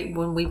them, right?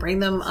 When we bring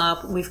them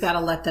up, we've got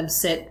to let them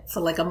sit for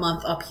like a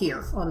month up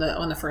here on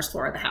the first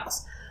floor of the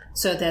house,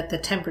 so that the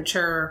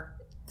temperature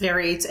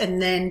varies,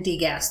 and then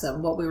degas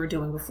them. What we were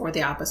doing before,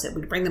 the opposite.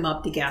 We'd bring them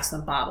up, degas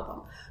them, bottle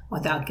them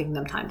without giving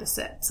them time to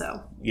sit.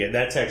 So yeah,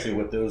 that's actually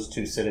what those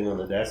two sitting on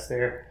the desk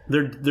there.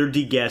 They're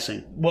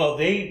degassing.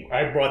 Well,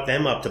 I brought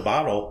them up to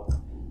bottle,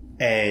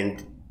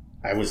 and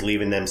I was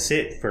leaving them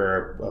sit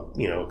for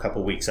a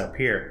couple weeks up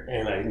here,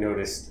 and I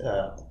noticed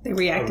they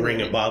reactivated. A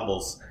ring of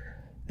bubbles.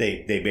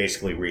 They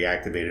basically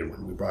reactivated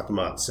when we brought them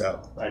up.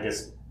 So I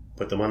just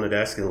put them on the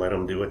desk and let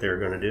them do what they were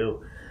going to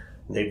do.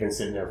 They've been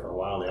sitting there for a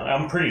while now.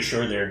 I'm pretty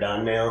sure they're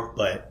done now,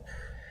 but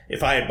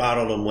if I had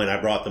bottled them when I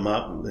brought them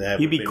up,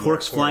 you'd be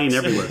corks flying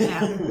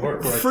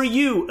everywhere. For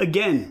you,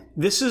 again,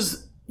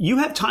 you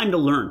have time to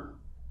learn.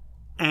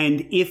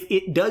 And if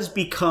it does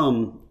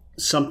become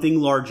something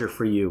larger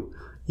for you,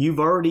 you've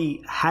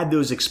already had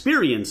those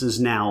experiences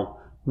now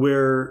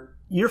where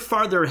you're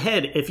farther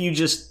ahead if you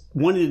just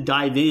wanted to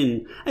dive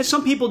in, as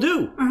some people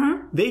do.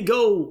 Mm-hmm. They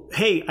go,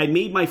 hey, I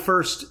made my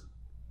first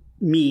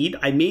mead,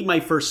 I made my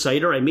first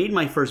cider, I made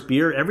my first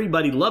beer,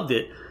 everybody loved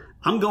it.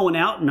 I'm going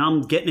out and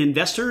I'm getting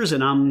investors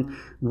and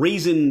I'm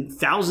raising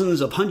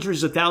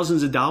hundreds of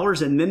thousands of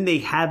dollars, and then they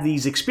have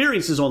these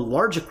experiences on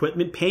large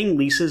equipment, paying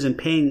leases and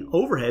paying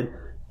overhead.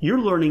 You're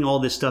learning all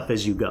this stuff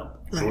as you go.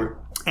 Sure.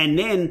 And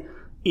then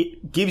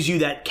it gives you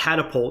that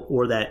catapult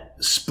or that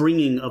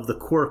springing of the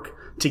cork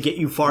to get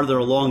you farther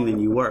along than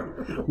you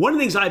were. One of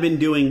the things I've been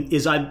doing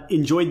is I've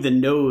enjoyed the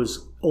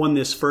nose on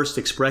this first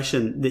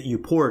expression that you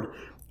poured.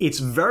 It's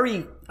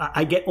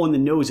I get on the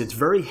nose, it's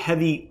very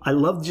heavy. I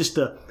love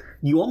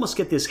you almost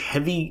get this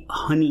heavy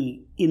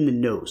honey in the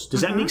nose.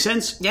 Does that make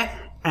sense? Yeah.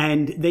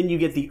 And then you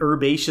get the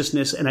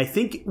herbaceousness. And I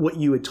think what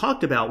you had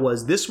talked about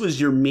was this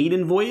was your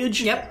maiden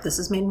voyage? Yep, this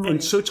is maiden voyage.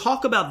 And so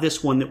talk about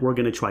this one that we're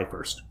going to try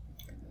first.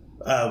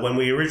 When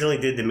we originally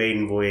did the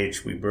maiden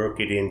voyage, we broke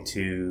it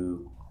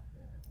into,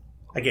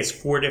 I guess,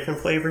 4 different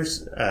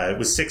flavors. It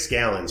was 6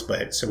 gallons,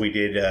 so we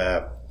did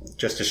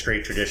just a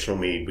straight traditional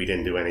mead. We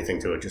didn't do anything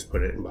to it, just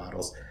put it in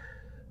bottles.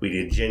 We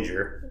did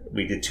ginger.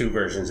 We did 2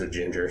 versions of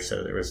ginger.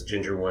 So there was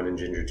ginger 1 and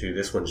ginger 2.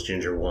 This one's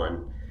ginger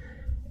 1.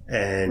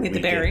 And with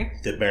the berry.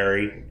 The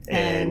berry.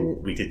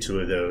 And we did 2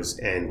 of those.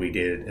 And we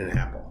did an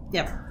apple.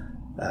 Yep.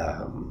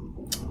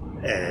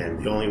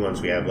 And the only ones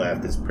we have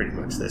left is pretty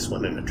much this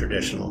one and the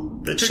traditional.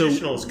 The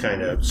traditional is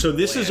kind of... So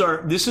this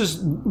is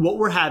what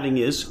we're having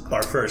is...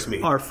 Our first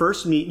mead. Your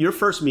first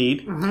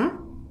mead.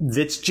 Mm-hmm.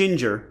 That's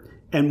ginger.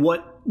 And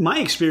what my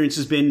experience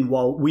has been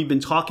while we've been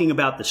talking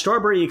about the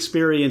strawberry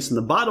experience and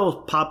the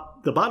bottle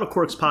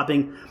corks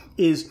popping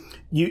is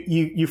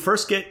you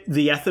first get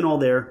the ethanol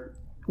there.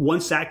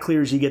 Once that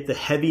clears, you get the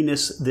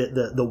heaviness,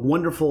 the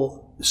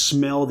wonderful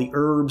smell, the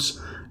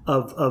herbs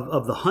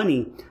of the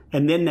honey,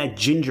 and then that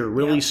ginger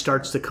really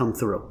starts to come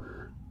through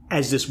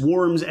as this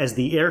warms, as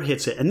the air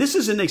hits it. And this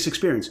is a nice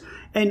experience.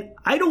 And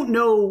I don't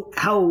know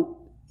how,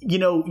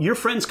 your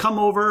friends come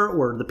over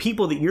or the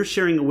people that you're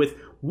sharing it with,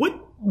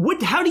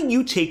 how do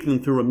you take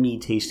them through a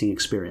mead tasting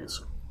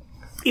experience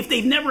if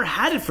they've never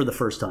had it for the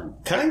first time?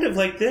 Kind of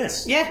like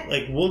this. Yeah.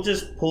 Like we'll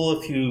just pull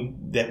a few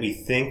that we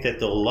think that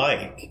they'll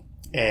like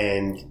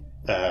and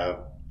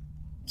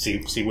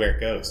see where it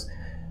goes.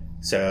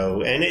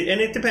 So, and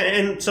it depends.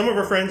 And some of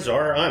our friends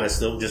are honest.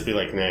 They'll just be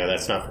like, "Nah,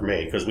 that's not for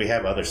me," because we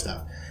have other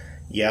stuff.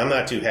 Yeah, I'm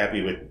not too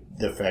happy with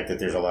the fact that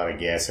there's a lot of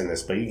gas in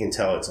this, but you can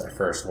tell it's our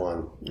first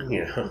one.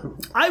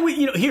 I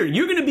would, here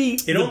you're going to be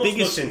it almost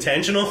looks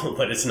intentional,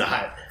 but it's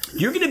not.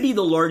 You're going to be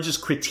the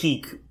largest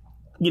critique.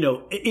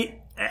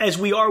 As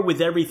we are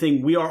with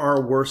everything, we are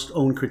our worst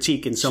own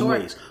critique in some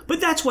ways. But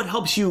that's what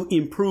helps you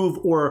improve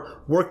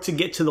or work to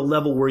get to the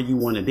level where you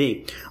want to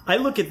be. I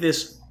look at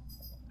this,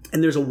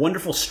 and there's a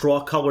wonderful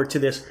straw color to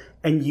this,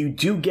 and you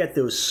do get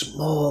those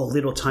small,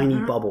 little, tiny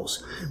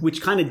bubbles,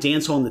 which kind of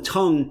dance on the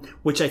tongue,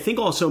 which I think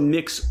also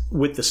mix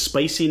with the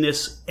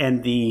spiciness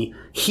and the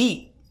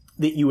heat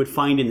that you would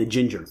find in the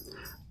ginger.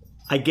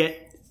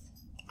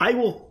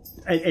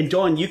 And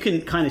Dawn, you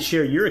can kind of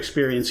share your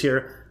experience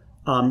here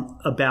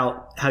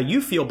about how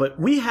you feel, but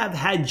we have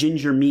had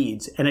ginger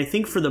meads, and I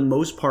think for the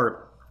most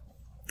part,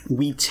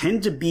 we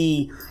tend to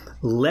be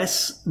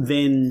less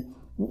than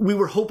we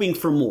were hoping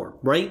for more,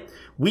 right?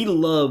 We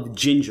love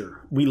ginger.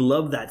 We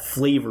love that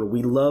flavor.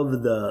 We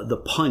love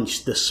the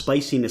punch, the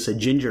spiciness of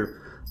ginger.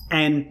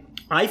 And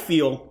I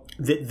feel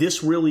that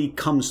this really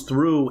comes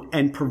through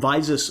and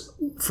provides us,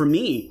 for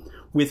me,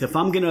 with if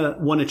I'm going to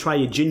want to try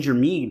a ginger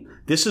mead,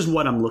 this is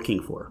what I'm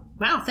looking for.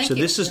 Wow, thank you.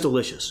 So this is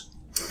delicious.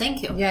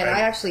 Thank you. Yeah, and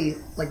I actually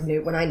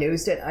knew when I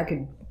nosed it, I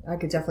could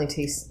definitely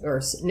taste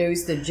or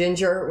nose the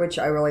ginger, which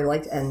I really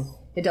liked, and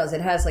it does.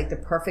 It has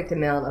the perfect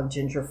amount of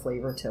ginger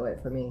flavor to it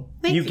for me.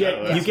 You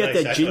get That's that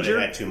nice. I ginger.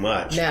 thought it had too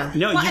much. Yeah.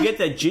 No, you get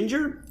that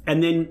ginger,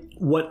 and then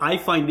what I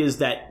find is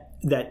that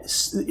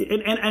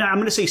and I'm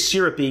going to say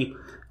syrupy.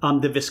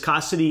 The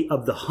viscosity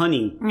of the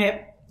honey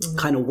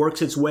kind of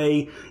works its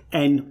way,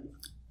 and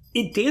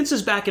it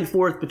dances back and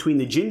forth between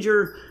the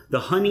ginger, the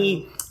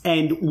honey,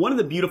 and one of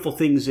the beautiful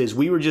things is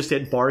we were just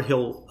at Bar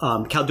Hill,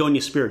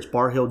 Caledonia Spirits,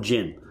 Bar Hill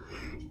Gin,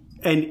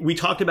 and we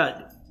talked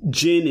about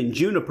gin and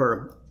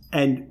juniper,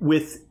 and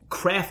with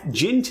craft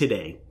gin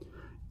today,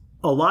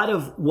 a lot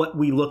of what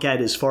we look at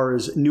as far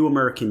as new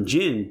American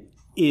gin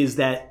is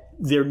that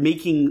they're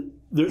making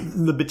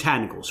the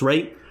botanicals,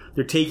 right?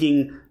 They're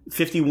taking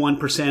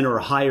 51% or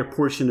a higher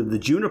portion of the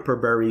juniper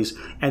berries,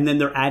 and then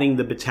they're adding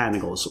the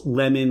botanicals,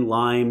 lemon,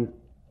 lime,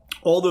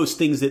 all those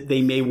things that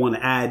they may want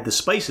to add, the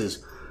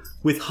spices.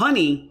 With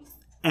honey,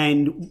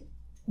 and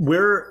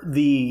where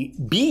the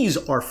bees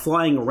are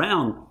flying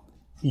around,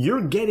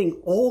 you're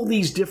getting all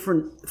these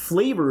different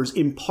flavors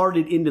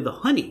imparted into the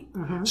honey.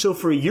 Mm-hmm. So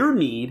for your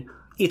need,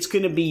 it's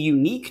going to be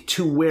unique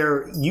to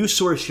where you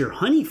source your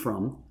honey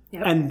from.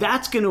 Yep. And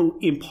that's going to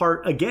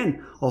impart,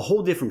 again, a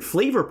whole different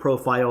flavor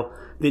profile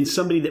than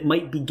somebody that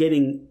might be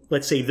getting,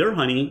 let's say, their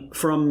honey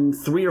from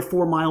 3 or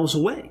 4 miles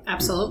away.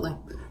 Absolutely.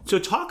 So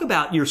talk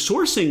about your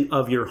sourcing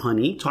of your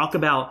honey. Talk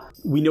about,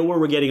 we know where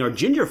we're getting our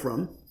ginger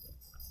from.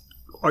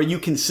 Are you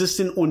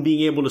consistent on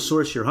being able to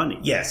source your honey?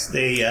 Yes.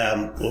 They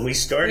when we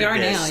started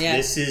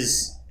this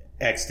is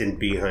Exton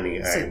bee honey,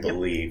 I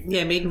believe.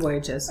 Yeah, maiden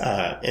voyages.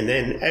 And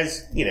then,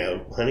 as you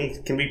know, honey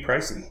can be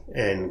pricey.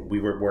 And we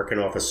were working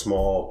off of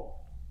small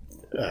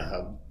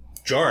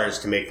jars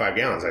to make 5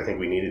 gallons. I think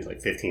we needed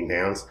 15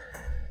 pounds.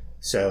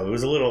 So it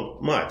was a little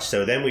much.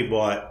 So then we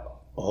bought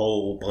a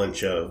whole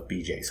bunch of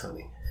BJ's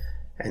honey.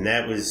 And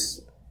that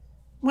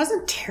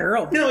wasn't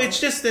terrible. No,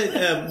 it's just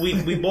that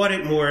we bought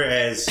it more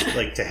as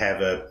to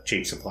have a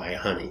cheap supply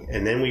of honey.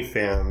 And then we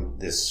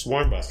found this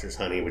Swarm Busters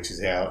honey, which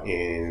is out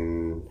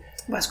in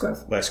West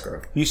Grove.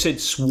 You said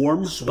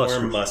Swarm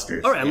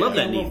Busters. All right, I love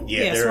that name.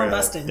 Yeah, Swarm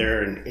Bustin'.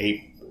 They're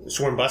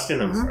Swarm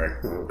Bustin', I'm sorry.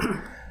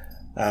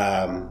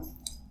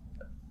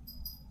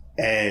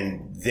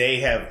 And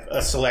they have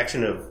a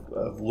selection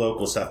of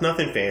local stuff.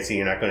 Nothing fancy.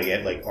 You're not going to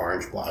get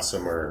orange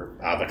blossom or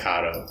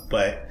avocado,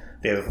 but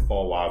they have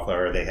fall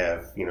wildflower. They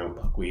have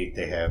buckwheat.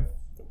 They have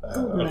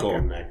a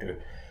golden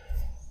nectar,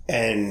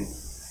 and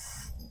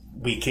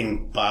we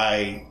can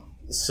buy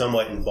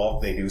somewhat in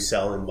bulk. They do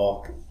sell in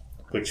bulk,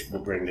 which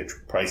will bring the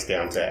price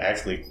down to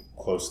actually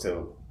close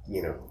to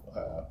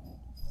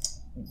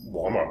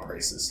Walmart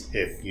prices.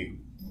 If you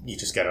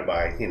just got to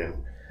buy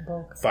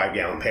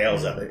 5-gallon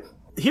pails of it.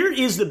 Here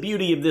is the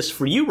beauty of this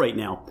for you right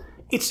now.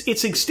 It's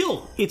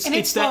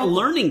that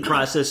learning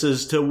process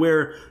as to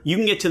where you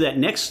can get to that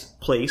next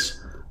place.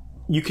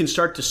 You can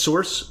start to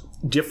source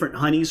different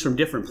honeys from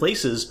different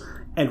places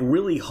and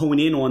really hone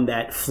in on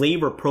that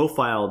flavor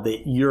profile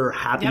that you're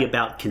happy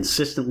about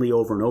consistently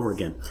over and over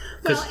again.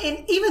 Well,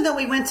 and even though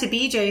we went to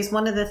BJ's,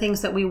 one of the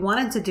things that we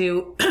wanted to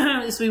do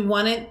is we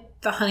wanted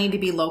the honey to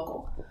be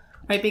local.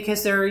 Right,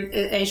 because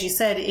as you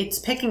said, it's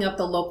picking up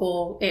the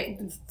local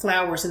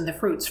flowers and the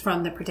fruits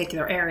from the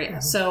particular area.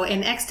 Mm-hmm. So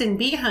in Exton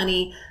Bee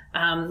Honey,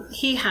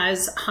 he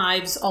has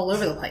hives all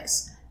over the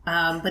place,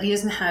 but he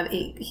doesn't have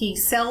he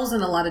sells in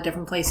a lot of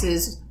different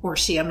places, or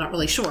she, I'm not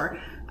really sure,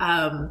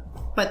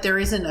 but there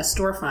isn't a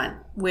storefront.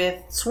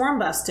 With Swarm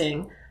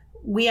Busting,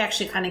 we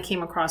actually kind of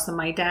came across them.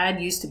 My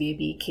dad used to be a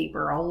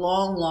beekeeper a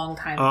long, long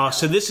time ago.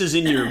 So this is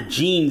in your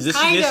genes. This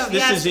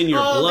is in your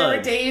blood. There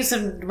were days,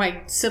 and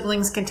my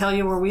siblings can tell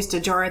you where we used to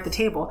jar at the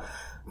table.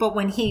 But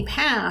when he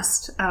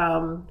passed,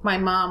 my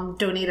mom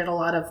donated a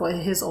lot of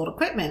his old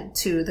equipment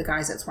to the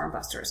guys at Swarm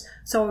Busters.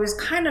 So I was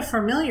kind of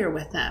familiar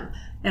with them.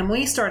 And when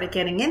we started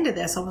getting into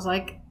this, I was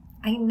like,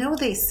 I know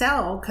they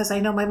sell, because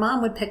I know my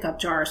mom would pick up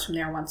jars from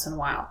there once in a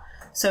while.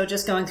 So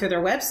just going through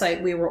their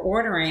website, we were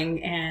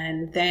ordering,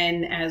 and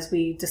then as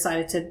we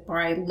decided to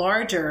buy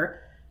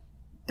larger,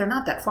 they're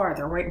not that far.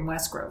 They're right in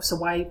West Grove. So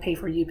why pay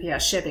for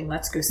UPS shipping?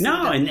 Let's go see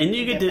them. And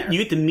you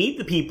get to meet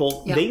the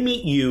people. Yep. They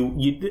meet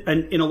you.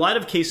 And in a lot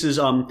of cases,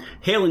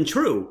 Hale and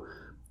True,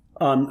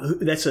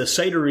 that's a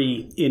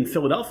cidery in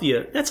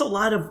Philadelphia. That's a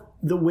lot of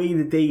the way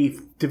that they've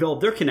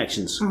developed their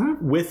connections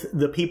with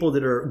the people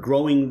that are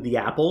growing the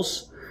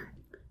apples.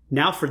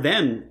 Now for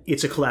them,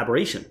 it's a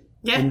collaboration.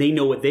 Yeah. And they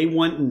know what they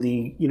want,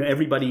 and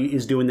everybody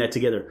is doing that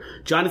together.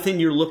 Jonathan,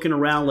 you're looking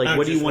around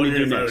what do you want to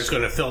do next? I was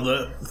going to fill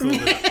the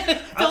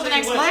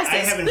next glasses. I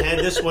haven't had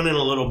this one in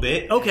a little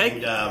bit.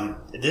 Okay. And,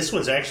 this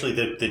one's actually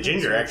the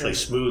ginger actually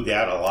smoothed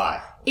out a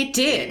lot. It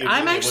did. It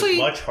was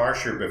much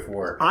harsher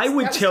before. I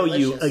would tell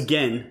you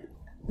again,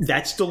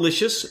 that's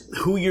delicious.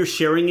 Who you're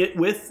sharing it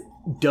with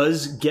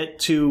does get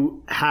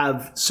to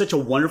have such a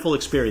wonderful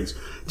experience.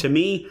 To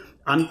me,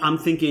 I'm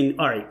thinking,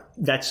 all right,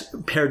 that's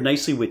paired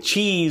nicely with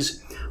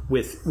cheese,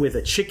 with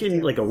a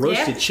chicken, like a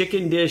roasted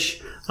chicken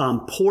dish,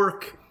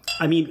 pork.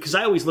 I mean, because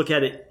I always look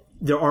at it,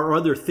 there are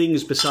other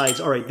things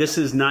besides, all right, this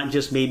is not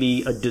just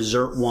maybe a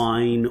dessert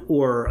wine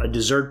or a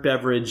dessert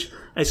beverage,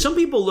 as some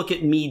people look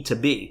at mead to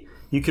be.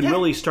 You can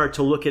really start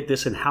to look at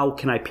this and how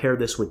can I pair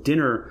this with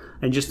dinner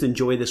and just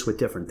enjoy this with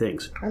different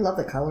things. I love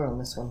the color on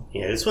this one.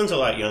 Yeah, this one's a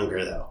lot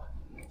younger, though.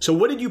 So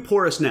what did you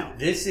pour us now?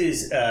 This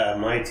is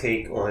my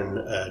take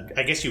on,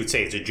 I guess you would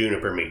say it's a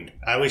juniper mead.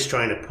 I was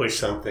trying to push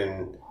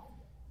something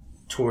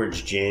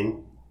towards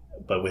gin,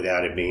 but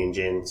without it being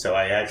gin. So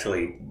I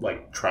actually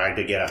tried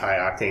to get a high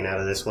octane out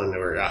of this one,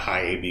 or a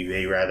high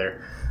ABV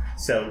rather.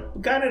 So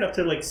got it up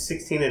to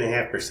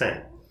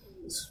 16.5%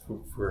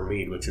 for a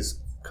mead, which is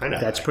kind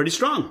of That's high. pretty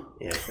strong.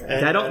 Yeah.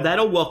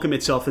 That'll welcome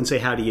itself and say,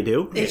 how do you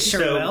do? It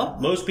sure will.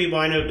 Most people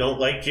I know don't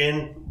like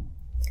gin.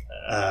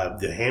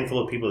 The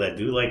handful of people that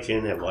do like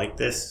gin have liked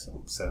this.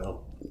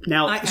 So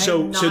Now,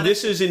 so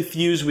this is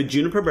infused with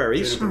juniper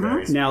berries. Juniper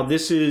berries. Now,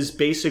 this is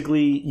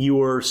basically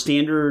your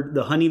standard,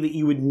 the honey that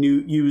you would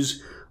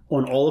use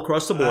on all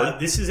across the board.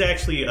 This is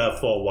actually a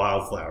fall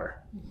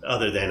wildflower,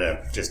 other than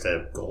just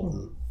a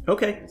golden.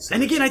 Okay.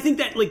 And again, I think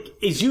that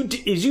as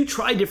you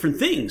try different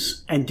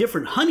things and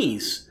different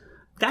honeys,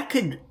 that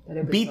could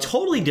be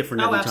totally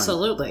different every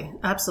time.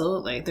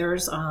 Absolutely.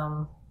 There's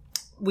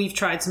we've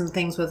tried some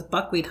things with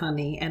buckwheat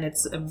honey, and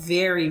it's a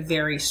very,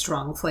 very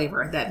strong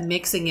flavor that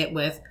mixing it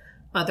with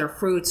other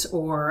fruits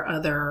or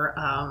other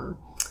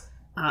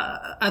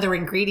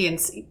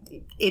ingredients,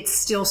 it's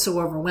still so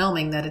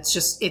overwhelming that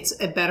it's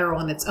better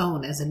on its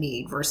own as a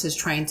mead versus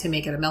trying to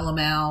make it a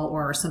mellow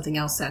or something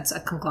else that's a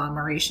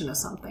conglomeration of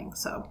something.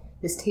 So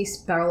This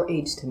tastes barrel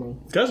aged to me.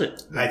 Does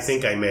it? I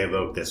think I may have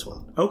oaked this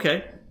one.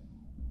 Okay.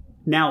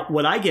 Now,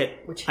 what I get,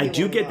 I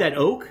do get that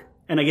oak,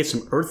 and I get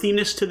some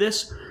earthiness to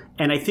this.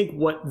 And I think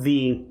what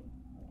the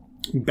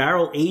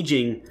barrel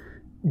aging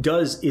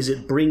does is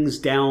it brings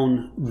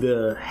down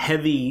the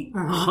heavy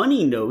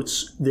honey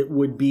notes that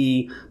would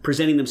be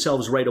presenting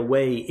themselves right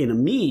away in a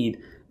mead,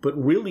 but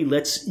really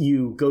lets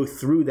you go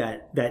through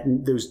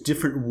those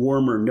different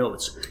warmer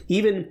notes.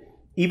 Even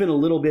a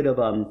little bit of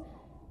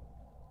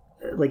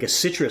like a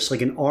citrus,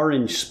 like an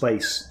orange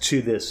spice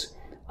to this.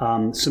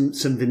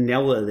 Some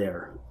vanilla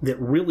there that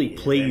really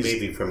plays.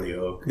 Maybe from the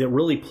oak. That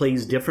really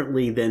plays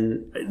differently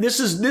than this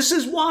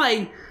is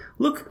why.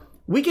 Look,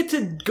 we get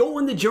to go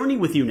on the journey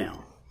with you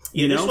now.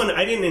 You know? This one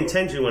I didn't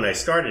intend to when I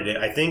started it.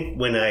 I think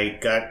when I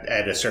got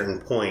at a certain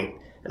point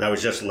and I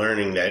was just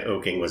learning that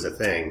oaking was a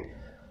thing,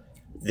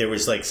 there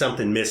was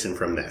something missing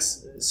from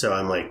this. So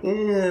I'm like,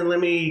 let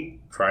me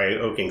try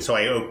oaking. So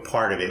I oaked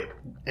part of it,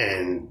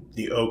 and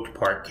the oaked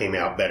part came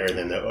out better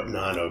than the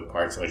non-oaked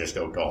part, so I just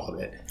oaked all of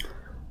it.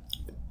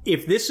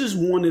 If this is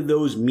one of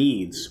those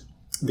meads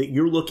that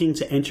you're looking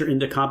to enter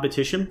into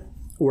competition,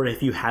 or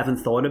if you haven't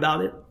thought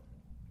about it,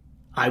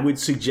 I would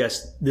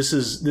suggest this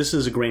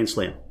is a grand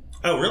slam.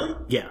 Oh, really?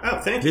 Yeah. Oh,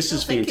 thank you. This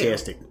is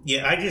fantastic.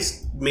 Yeah, I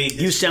just made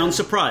this. You sound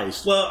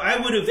surprised. Well, I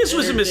would have. This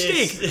was a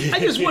mistake. I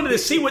just wanted to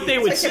see what they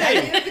would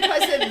say.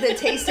 Because of the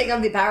tasting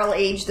of the barrel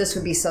age, this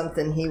would be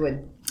something he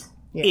would.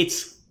 Yeah.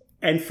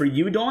 And for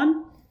you,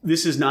 Dawn,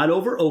 this is not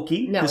over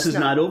oaky. No, this is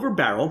not over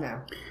barrel.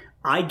 No.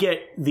 I get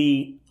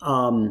the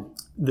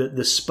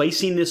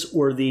spiciness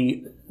or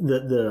the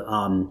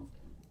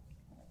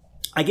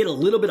I get a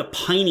little bit of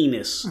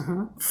pininess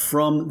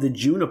from the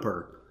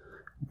juniper,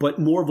 but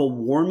more of a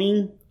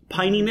warming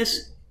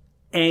pininess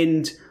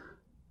and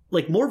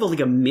more of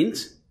a mint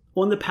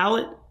on the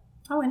palate.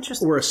 Oh,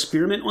 interesting. Or a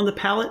spearmint on the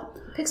palate.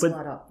 Picks a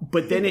lot up.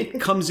 But then it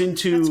comes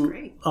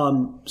into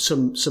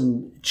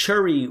some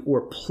cherry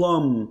or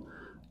plum,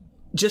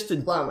 just a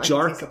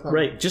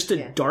dark, just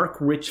a dark,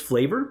 rich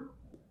flavor.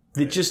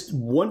 That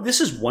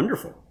this is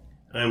wonderful.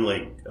 I'm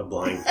like a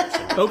blind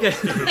person. Okay.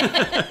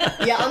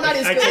 Yeah, I'm not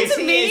as good as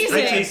he is.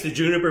 I taste the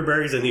juniper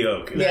berries and the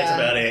oak. That's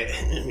about it.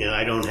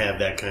 I don't have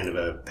that kind of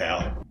a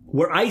palate.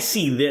 Where I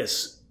see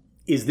this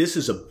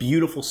is a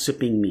beautiful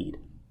sipping mead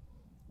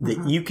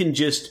that you can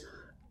just.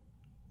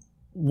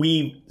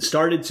 We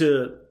started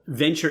to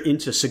venture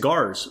into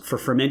cigars for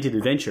Fermented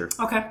Adventure.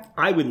 Okay.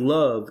 I would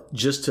love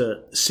just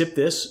to sip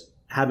this,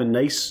 have a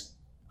nice.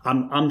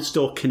 I'm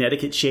still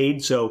Connecticut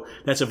shade, so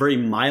that's a very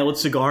mild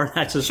cigar.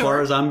 That's as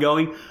far as I'm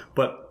going.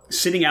 But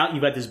sitting out,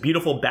 you've got this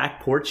beautiful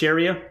back porch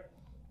area.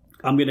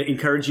 I'm going to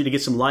encourage you to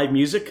get some live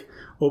music.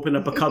 Open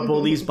up a couple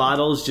of these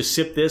bottles. Just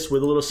sip this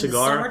with a little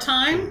cigar.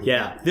 Summertime?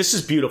 Yeah, this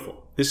is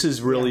beautiful. This is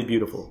really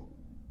beautiful.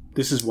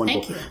 This is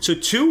wonderful. Thank you. So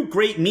 2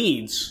 great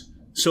meads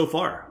so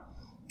far.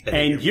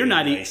 And you're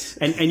not nice.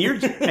 and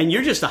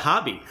you're just a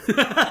hobby.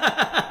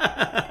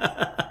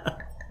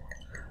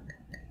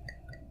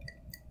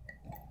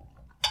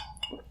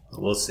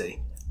 We'll see.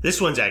 This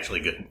one's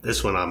actually good.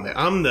 This one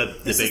I'm the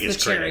This biggest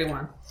is the cherry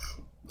critic.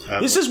 one.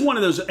 This is one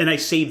of those, and I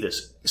saved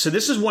this. So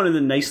this is one of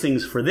the nice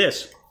things for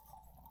this.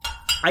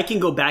 I can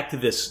go back to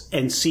this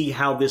and see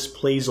how this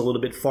plays a little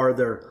bit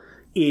farther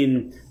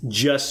in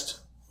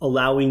just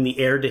allowing the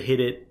air to hit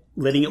it,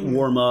 letting it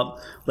warm up,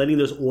 letting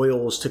those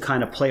oils to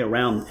kind of play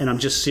around. And I'm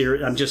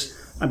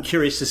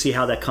curious to see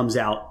how that comes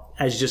out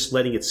as just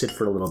letting it sit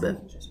for a little bit.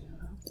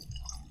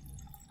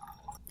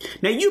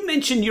 Now, you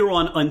mentioned you're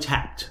on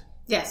Untappd.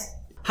 Yes.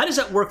 How does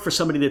that work for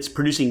somebody that's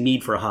producing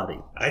mead for a hobby?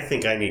 I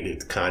think I need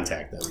to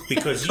contact them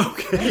because you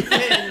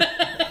can,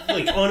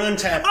 like on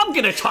Untappd. I'm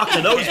going to talk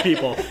to those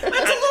people. It's a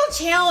little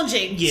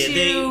challenging.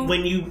 Yeah,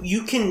 when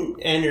you can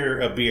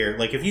enter a beer,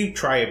 like if you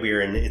try a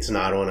beer and it's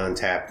not on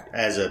Untappd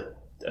as a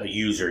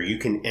user, you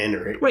can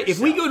enter it. Right. If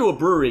yourself. we go to a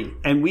brewery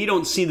and we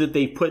don't see that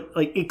they put,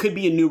 like, it could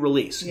be a new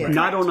release,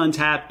 not on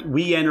Untappd,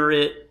 we enter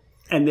it,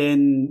 and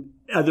then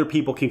other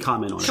people can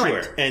comment on it.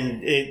 Sure.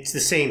 And it's the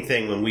same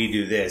thing when we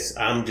do this.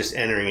 I'm just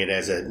entering it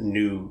as a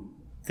new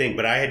thing,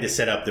 but I had to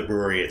set up the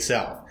brewery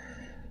itself.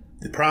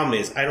 The problem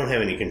is I don't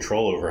have any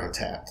control over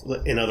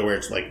Untappd. In other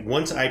words, like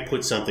once I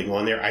put something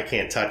on there, I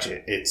can't touch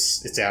it.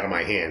 It's out of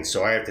my hands.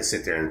 So I have to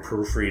sit there and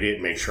proofread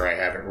it, make sure I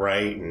have it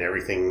right and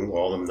everything,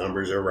 all the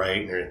numbers are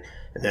right, and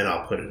then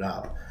I'll put it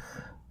up.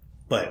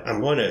 But I'm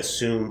going to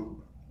assume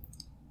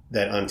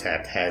that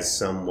Untappd has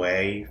some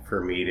way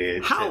for me to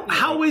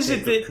How is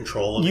it that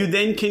control of you it.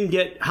 then can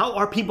get, how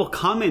are people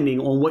commenting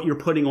on what you're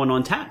putting on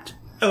Untappd?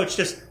 Oh, it's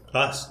just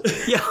us.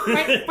 Yeah.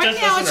 Right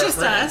now, it's just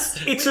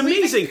us. It's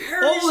amazing.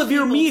 All of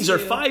your meads are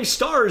 5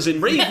 stars and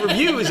rave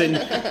reviews, and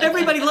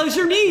everybody loves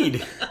your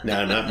mead.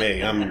 No, not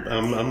me.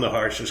 I'm the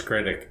harshest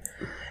critic.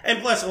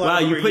 And plus, a lot Wow,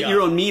 of them you are put young.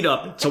 your own mead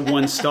up to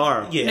 1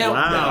 star. Yeah, No. no,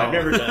 Wow. I've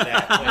never done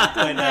that.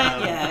 But,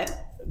 Not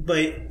yet.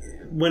 but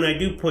when I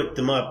do put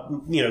them up,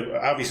 you know,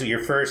 obviously your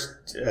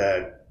first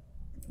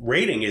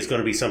rating is going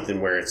to be something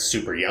where it's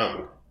super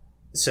young.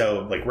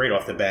 So, like right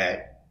off the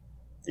bat,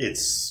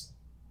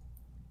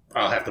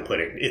 I'll have to put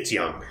it's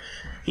young,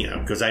 you know,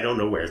 because I don't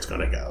know where it's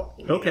going to go.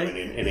 Okay.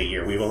 You know, in a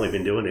year, we've only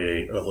been doing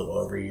it a little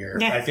over a year.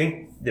 Yeah. I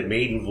think the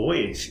maiden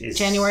voyage is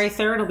January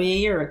 3rd will be a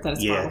year that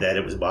it's bottled. that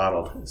it was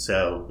bottled.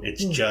 So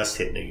it's just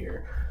hitting a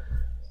year.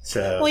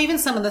 So Well, even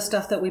some of the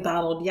stuff that we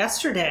bottled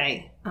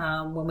yesterday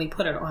when we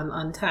put it on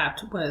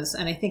Untappd was,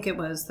 and I think it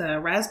was the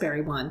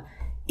raspberry one,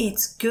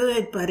 it's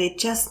good, but it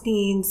just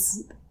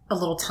needs a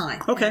little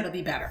time. Okay. It'll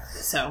be better.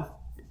 So,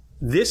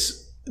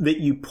 This that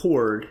you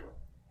poured,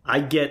 I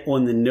get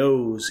on the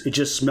nose, it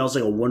just smells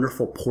like a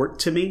wonderful port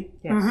to me.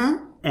 Yes.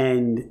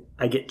 And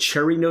I get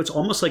cherry notes,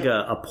 almost like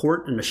a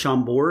port and a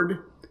Chambord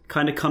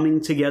kind of coming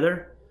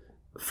together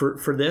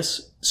for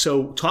this.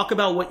 So talk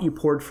about what you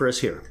poured for us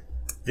here.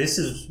 this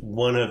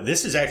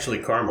is actually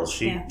Carmel's.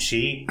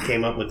 She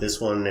came up with this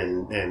one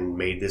and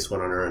made this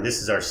one on her own.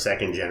 This is our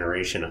second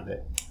generation of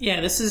it. yeah,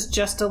 this is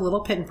just a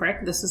little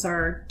pinprick. This is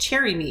our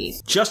cherry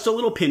mead. Just a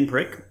little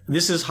pinprick.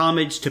 This is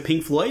homage to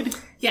Pink Floyd.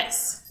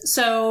 Yes.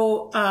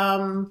 So,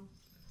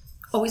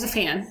 always a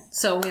fan.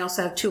 So we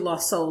also have Two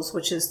Lost Souls,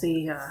 which is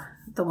the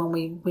one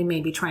we may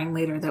be trying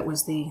later. That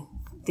was the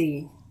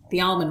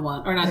almond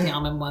one, or not the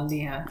almond one,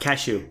 the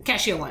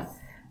cashew one.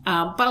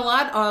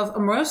 But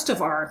most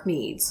of our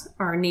meads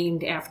are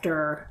named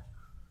after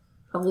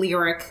a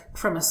lyric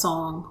from a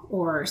song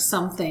or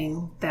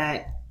something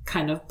that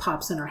kind of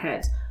pops in our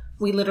heads.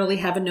 We literally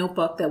have a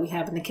notebook that we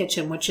have in the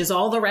kitchen, which is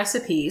all the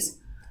recipes.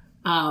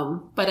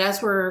 But as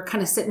we're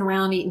kind of sitting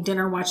around eating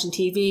dinner, watching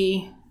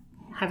TV,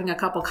 having a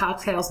couple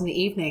cocktails in the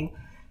evening,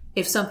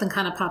 if something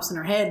kind of pops in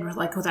our head, we're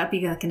like, well, that'd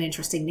be like an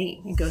interesting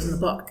name. It goes in the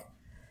book.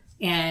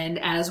 And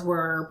as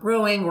we're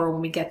brewing or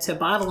when we get to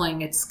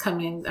bottling, it's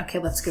coming, okay,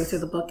 let's go through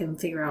the book and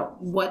figure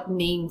out what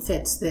name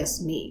fits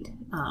this mead.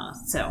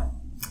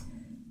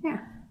 Yeah.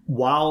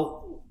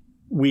 While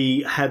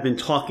we have been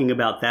talking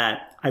about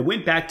that, I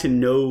went back to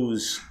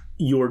nose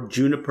your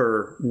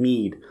juniper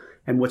mead.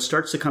 And what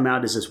starts to come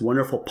out is this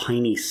wonderful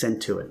piney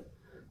scent to it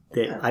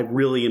that I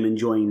really am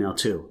enjoying now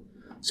too.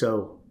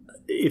 So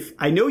if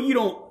I know you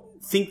don't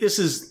think this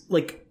is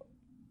like,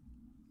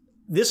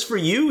 this for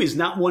you is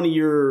not one of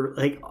your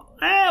like,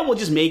 we'll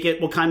just make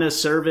it, we'll kind of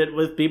serve it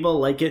with people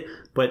like it.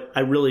 But I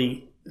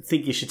really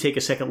think you should take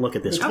a second look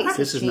at this. It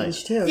This is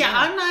nice. too. Yeah,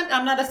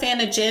 I'm not a fan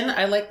of gin.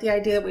 I like the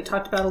idea that we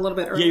talked about a little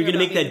bit earlier. Yeah, you're gonna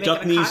make about that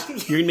duck maybe knees. making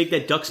a You're gonna make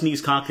that duck's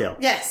knees cocktail.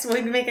 Yes, we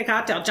can make a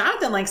cocktail.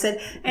 Jonathan likes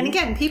it. And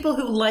again, people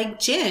who like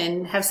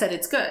gin have said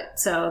it's good.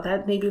 So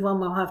that may be one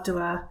we'll have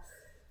to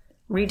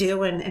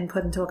redo and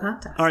put into a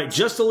cocktail. All right,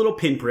 just a little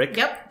pinprick.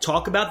 Yep.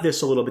 Talk about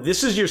this a little bit.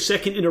 This is your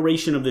second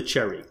iteration of the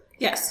cherry.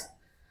 Yes.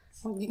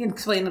 Well, you can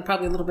explain it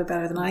probably a little bit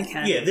better than I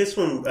can. Yeah, this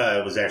one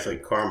was actually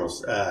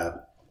Carmel's.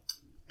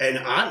 And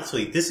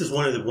honestly, this is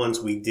one of the ones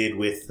we did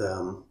with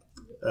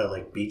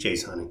like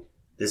BJ's honey.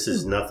 This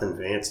is nothing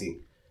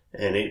fancy.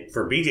 And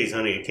for BJ's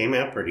honey, it came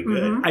out pretty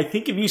good. I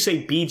think if you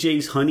say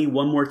BJ's Honey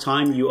one more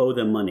time, you owe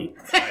them money.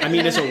 I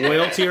mean, it's a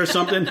royalty or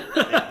something. They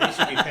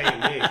should be paying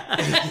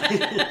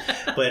me.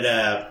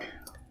 But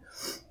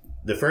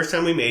the first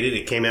time we made it,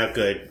 it came out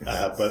good.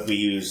 But we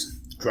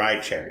used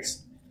dried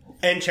cherries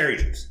and cherry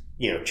juice.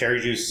 You know, cherry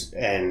juice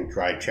and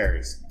dried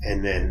cherries.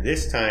 And then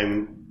this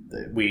time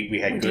we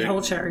had good did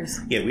whole cherries.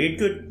 Yeah, we had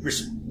good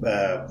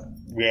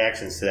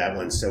reactions to that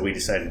one, so we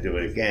decided to do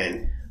it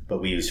again. But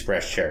we used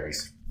fresh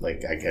cherries,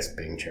 like I guess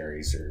Bing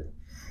cherries,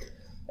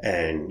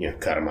 and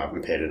cut them up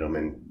and pitted them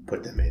and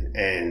put them in.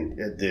 And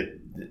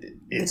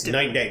it's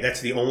night and day.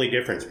 That's the only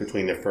difference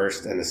between the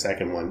first and the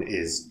second one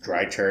is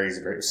dried cherries,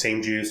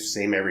 same juice,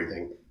 same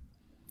everything,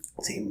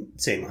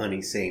 same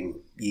honey,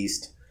 same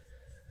yeast.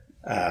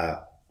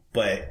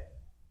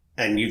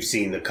 and you've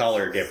seen the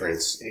color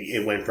difference.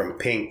 It went from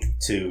pink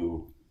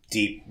to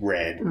deep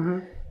red,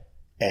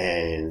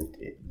 and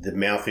the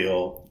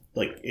mouthfeel,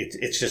 like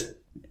it's just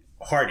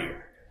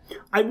heartier.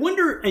 I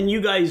wonder, and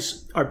you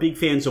guys are big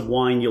fans of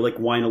wine. You like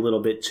wine a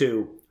little bit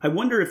too. I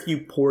wonder if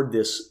you poured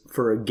this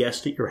for a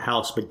guest at your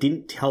house, but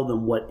didn't tell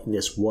them what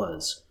this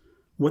was,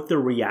 what their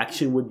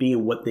reaction would be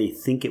and what they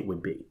think it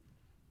would be.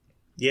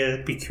 Yeah,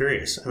 I'd be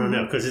curious. I don't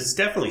know, because it's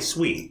definitely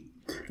sweet.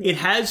 It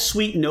has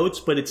sweet notes,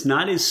 but it's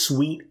not as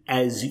sweet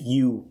as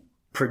you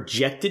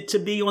project it to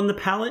be on the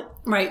palate.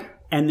 Right.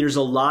 And there's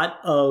a lot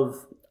of,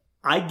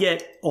 I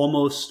get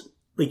almost,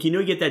 like,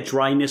 you get that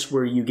dryness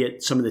where you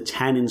get some of the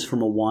tannins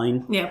from a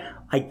wine. Yeah.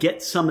 I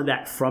get some of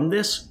that from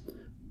this,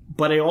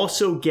 but I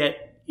also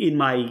get in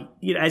my,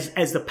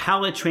 as the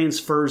palate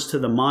transfers to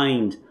the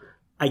mind,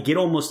 I get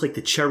almost like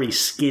the cherry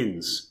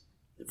skins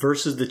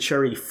versus the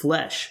cherry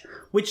flesh,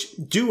 which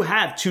do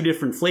have two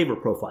different flavor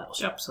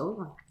profiles.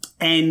 Absolutely.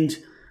 And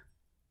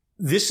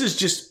this is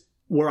just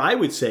where I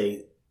would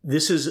say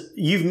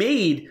you've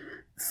made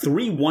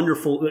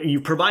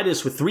you've provided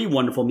us with 3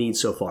 wonderful meads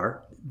so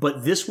far.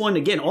 But this one,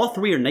 again, all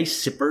 3 are nice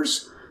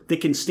sippers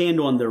that can stand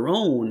on their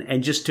own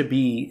and just to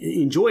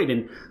be enjoyed.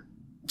 And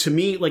to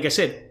me, like I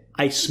said,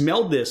 I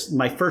smelled this.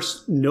 My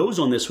first nose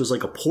on this was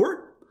like a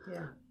port.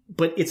 Yeah.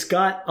 But it's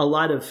got a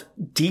lot of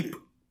deep,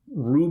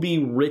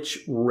 ruby, rich,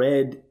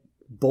 red,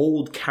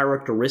 bold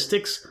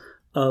characteristics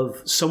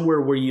of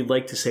somewhere where you'd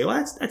like to say,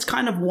 well, that's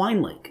kind of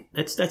wine-like.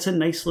 That's a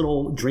nice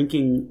little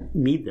drinking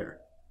mead there.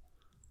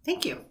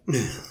 Thank you.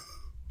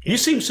 You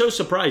seem so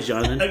surprised,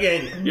 Jonathan.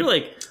 Again, You're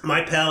like,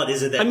 my palate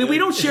isn't that. I mean, we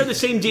good. don't share the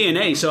same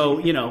DNA, so,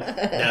 No,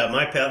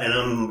 my palate, and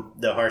I'm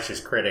the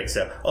harshest critic.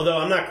 So, although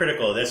I'm not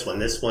critical of this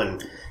one,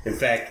 in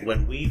fact,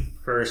 when we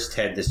first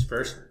had this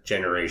first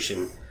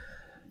generation,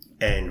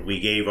 and we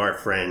gave our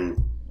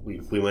friend,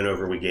 we went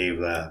over, we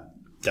gave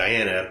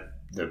Diana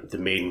the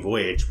maiden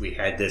voyage. We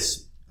had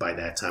this by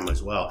that time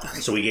as well,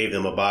 so we gave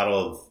them a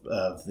bottle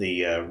of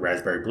the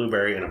raspberry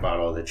blueberry and a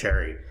bottle of the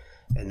cherry,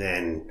 and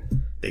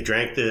then they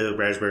drank the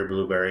raspberry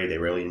blueberry. They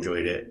really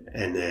enjoyed it.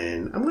 And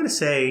then I'm going to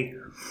say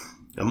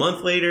a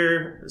month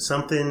later,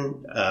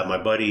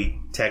 my buddy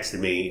texted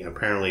me.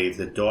 Apparently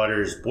the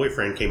daughter's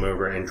boyfriend came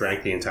over and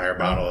drank the entire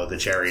bottle of the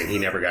cherry, and he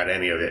never got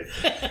any of it.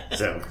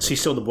 So is he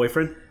still the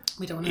boyfriend?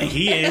 We don't know.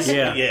 he is.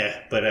 Yeah.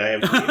 But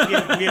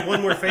we have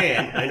one more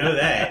fan. I know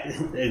that.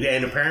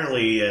 And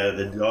apparently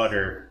the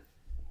daughter,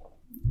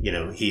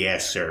 he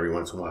asks her every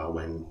once in a while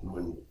when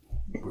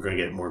we're going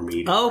to get more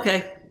meat. Oh,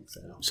 okay.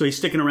 So he's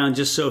sticking around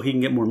just so he can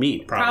get more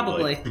meat.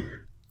 Probably.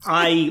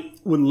 I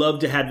would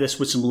love to have this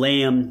with some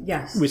lamb,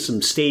 Yes. with some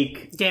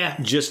steak. Yeah.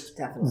 Just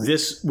Definitely.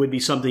 This would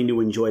be something to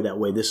enjoy that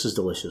way. This is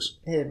delicious.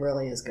 It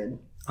really is good.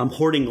 I'm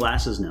hoarding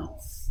glasses now.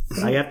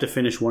 I have to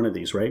finish one of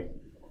these, right?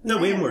 No,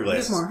 we have more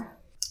There's glasses. more.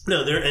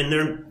 No,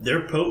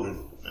 they're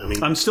potent. I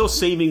mean, I'm still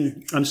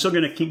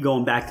going to keep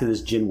going back to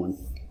this gin one.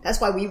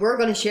 That's why we were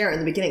going to share in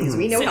the beginning, because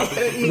we know how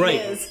potent Right.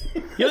 it is.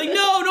 You're like,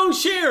 no, don't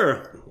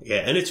share. yeah,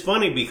 and it's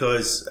funny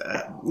because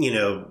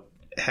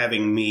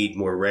having mead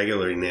more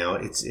regularly now,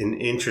 it's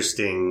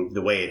interesting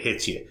the way it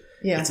hits you.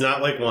 Yeah. It's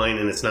not like wine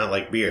and it's not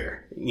like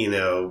beer.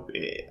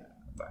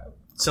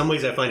 Some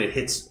ways I find it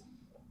hits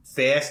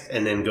fast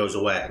and then goes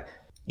away.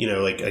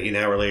 Like an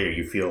hour later,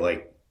 you feel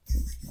like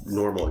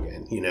normal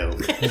again.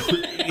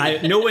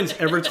 No one's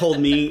ever told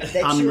me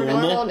That I'm you're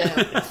normal.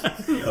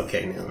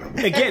 Okay, now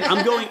Again,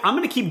 I'm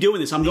going to keep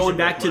doing this. I'm going are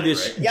back both to mine,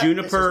 this right? Yep,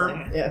 juniper.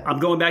 this is mine. Yeah. I'm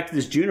going back to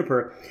this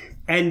juniper,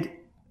 and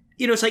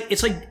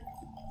it's like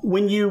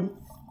when you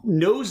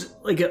nose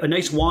like a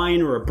nice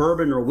wine or a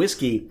bourbon or a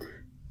whiskey.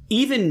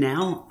 Even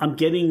now, I'm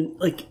getting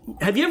like.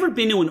 Have you ever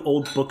been to an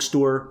old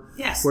bookstore?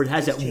 Yes. Where it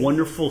has that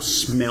wonderful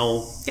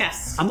smell.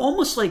 Yes. I'm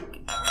almost like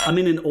I'm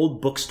in an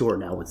old bookstore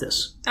now with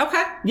this.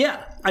 Okay.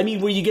 Yeah, I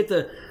mean where you get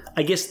the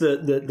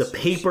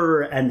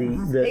paper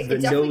and the It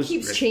definitely nose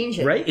keeps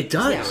changing. right? It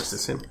does. Yeah. it's the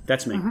same.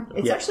 That's me.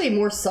 It's Yeah. actually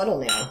more subtle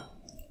now.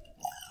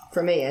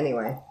 For me,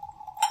 anyway.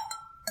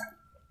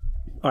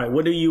 All right,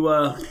 what are you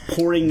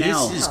pouring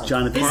now, This is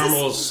Jonathan?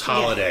 Carmel's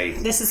Holiday.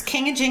 This is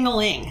King of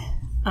Jingling.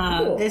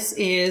 Cool. This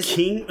is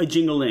King of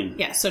Jingling.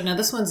 Yeah, so now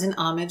this one's in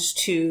homage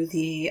to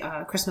the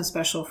Christmas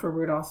special for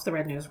Rudolph the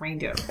Red-Nosed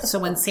Reindeer. So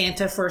when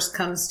Santa first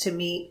comes to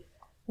meet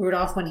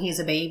Rudolph when he's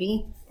a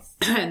baby,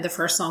 the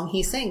first song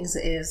he sings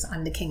is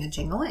I'm the King of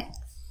Jingling.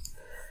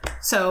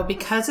 So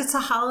because it's a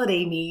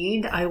holiday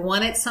mead, I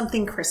wanted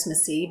something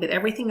Christmassy, but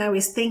everything I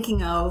was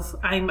thinking of,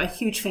 I'm a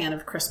huge fan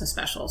of Christmas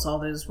specials, all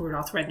those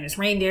Rudolph the Red-Nosed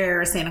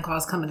Reindeer, Santa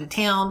Claus coming to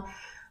town,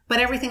 but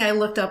everything I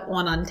looked up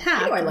on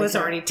Untappd was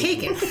already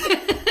taken.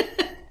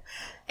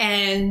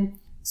 And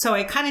so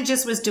I kind of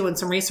just was doing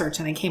some research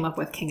and I came up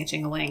with King of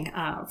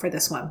Jingling for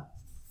this one.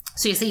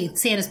 So you see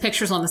Santa's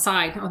pictures on the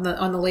side, on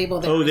the label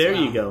there. Oh, as there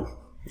well. you go.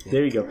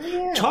 There you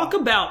go. Talk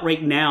about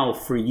right now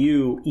for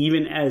you,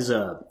 even as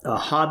a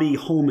hobby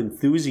home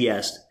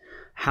enthusiast,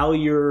 how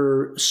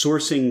you're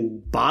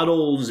sourcing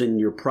bottles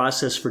and your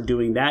process for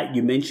doing that.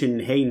 You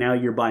mentioned, hey, now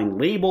you're buying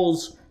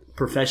labels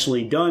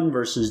professionally done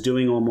versus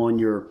doing them on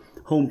your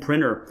home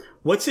printer.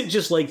 What's it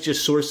just like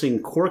just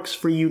sourcing corks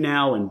for you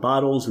now and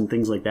bottles and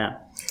things like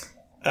that?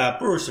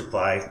 Brewer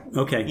Supply.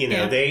 Okay. You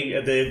know,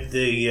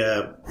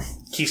 the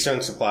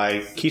Keystone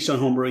Supply. Keystone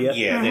Homebrew,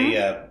 yeah.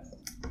 Yeah,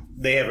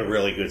 they have a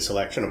really good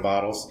selection of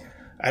bottles.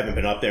 I haven't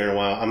been up there in a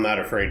while. I'm not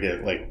afraid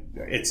to,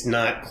 it's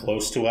not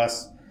close to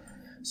us.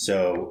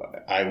 So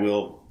I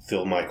will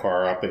fill my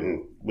car up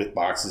with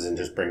boxes and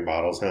just bring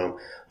bottles home.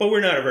 But we're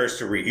not averse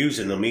to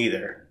reusing them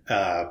either.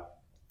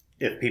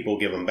 If people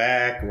give them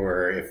back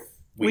or if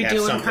we have do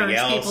something encourage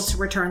else. people to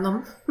return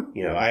them.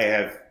 You know, I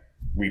have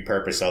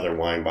repurposed other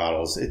wine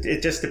bottles.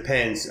 It just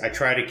depends. I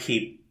try to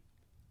keep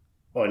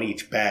on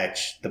each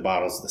batch the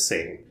bottles the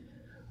same.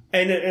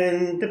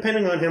 And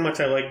depending on how much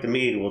I like the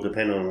mead will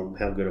depend on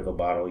how good of a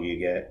bottle you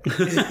get.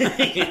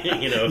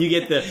 You know, You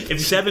get the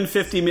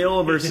 750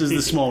 mil versus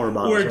the smaller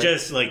bottles. or right?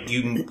 just like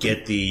you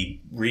get the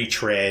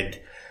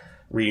retread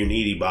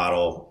Riuniti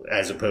bottle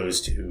as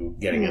opposed to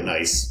getting a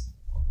nice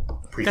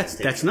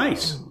presentation. That's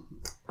nice.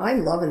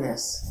 I'm loving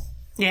this.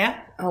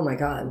 Yeah. Oh my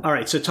god. All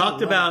right, so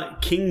talked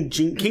about King of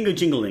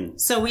Jingling.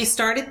 So we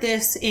started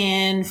this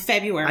in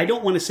February. I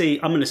don't want to say,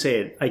 I'm going to say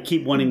it. I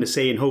keep wanting to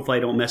say, and hopefully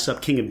I don't mess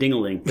up King of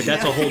Dingaling, but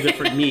that's a whole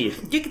different mead.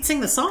 You can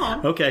sing the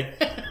song. Okay.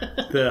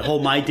 The whole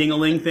My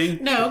Dingaling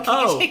thing? No, King of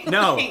Oh, Jingling.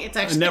 no. It's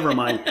actually- Never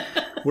mind.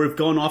 We're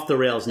going off the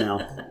rails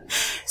now.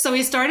 So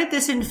we started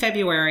this in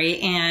February,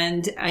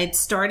 and it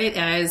started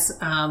as,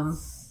 kind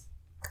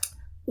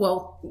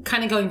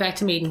of going back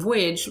to Maiden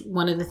Voyage,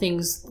 one of the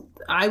things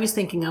I was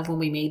thinking of when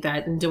we made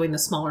that and doing the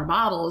smaller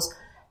bottles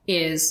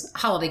is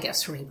holiday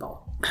gifts for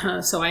people.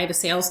 So I have a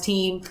sales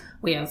team.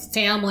 We have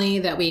family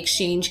that we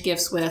exchange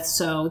gifts with.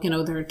 So, you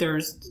know,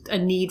 there's a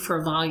need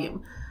for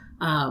volume.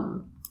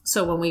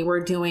 So when we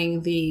were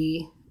doing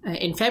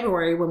in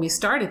February, when we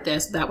started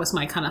this, that was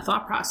my kind of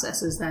thought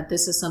process, is that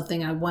this is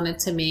something I wanted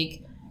to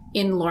make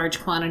in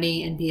large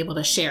quantity and be able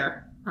to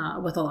share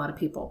with a lot of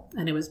people.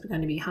 And it was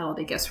going to be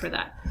holiday gifts for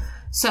that.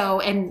 So,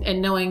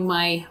 and knowing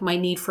my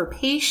need for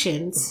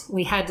patience,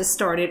 we had to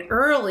start it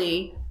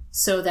early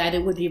so that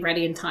it would be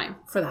ready in time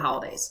for the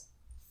holidays.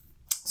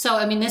 So,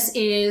 I mean, this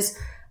is,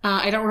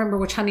 I don't remember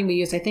which honey we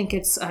used. I think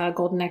it's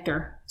Golden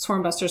Nectar,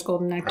 Swarmbuster's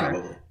Golden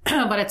Nectar.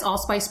 Probably. But it's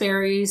allspice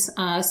berries,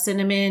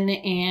 cinnamon,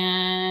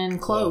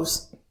 and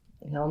cloves.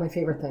 You know, all my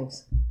favorite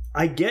things.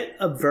 I get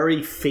a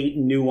very faint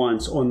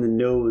nuance on the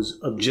nose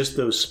of just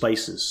those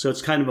spices. So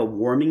it's kind of a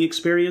warming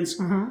experience.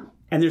 Mm-hmm.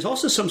 And there's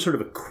also some sort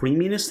of a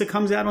creaminess that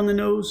comes out on the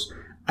nose.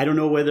 I don't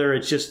know whether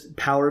it's just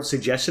power of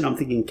suggestion. I'm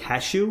thinking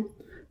cashew.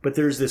 But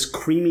there's this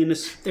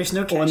creaminess. There's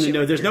no on cashew. the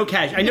nose. There's no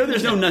cashew. I know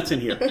there's no nuts in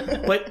here.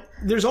 But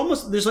there's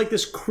like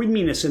this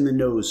creaminess in the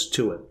nose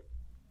to it.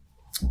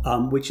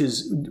 Which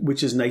is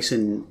nice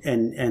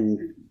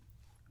and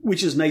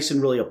which is nice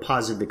and really a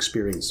positive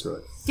experience through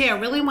it. Yeah, I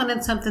really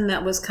wanted something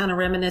that was kind of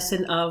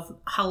reminiscent of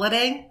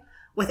holiday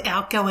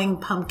without going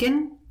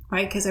pumpkin,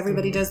 right? Because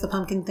everybody does the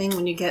pumpkin thing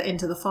when you get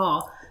into the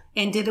fall.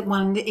 And didn't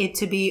want it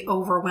to be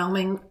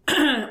overwhelming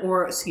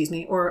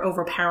or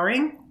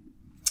overpowering,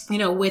 you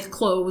know, with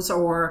cloves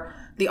or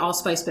the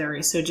allspice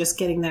berries. So just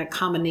getting that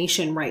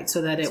combination right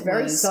so that it's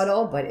Very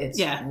subtle, but it's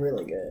Yeah.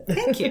 really good.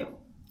 Thank you.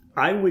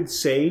 I would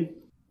say,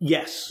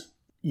 yes,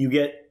 you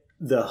get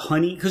the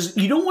honey, because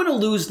you don't want to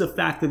lose the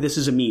fact that this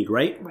is a mead,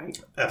 right? Right.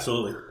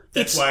 Absolutely.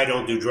 That's why I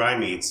don't do dry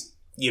meads.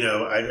 You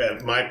know,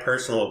 my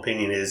personal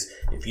opinion is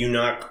if you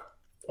knock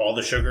all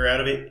the sugar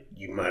out of it,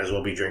 you might as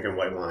well be drinking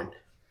white wine.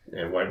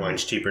 And white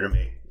wine's cheaper to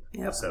make.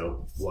 Yep.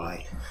 So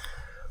why?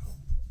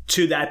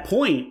 To that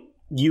point,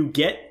 you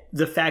get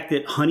the fact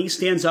that honey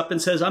stands up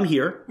and says, I'm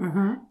here.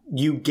 Mm-hmm.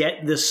 You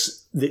get the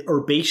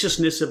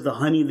herbaceousness of the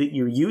honey that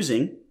you're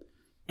using.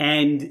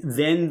 And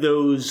then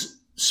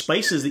those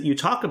spices that you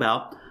talk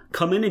about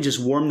come in and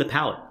just warm the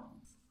palate.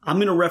 I'm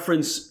going to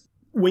reference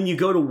when you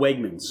go to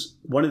Wegmans.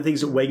 One of the things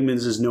that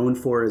Wegmans is known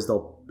for is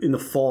in the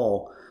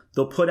fall,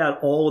 they'll put out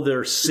all of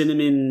their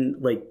cinnamon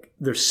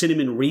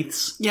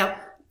wreaths.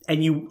 Yep.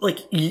 And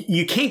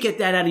you can't get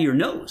that out of your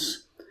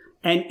nose.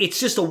 And it's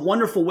just a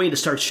wonderful way to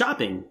start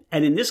shopping.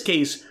 And in this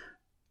case,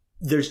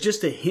 there's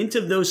just a hint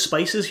of those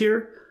spices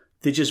here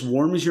that just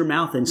warms your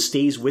mouth and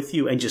stays with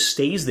you and just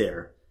stays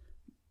there.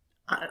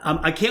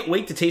 I can't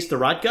wait to taste the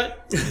rot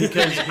gut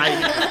because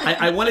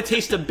I want to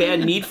taste a bad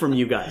mead from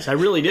you guys. I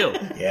really do.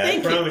 Yeah, I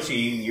promise you,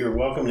 you're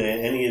welcome to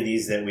any of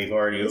these that we've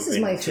already This is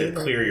my opened to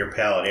favorite. clear your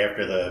palate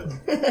after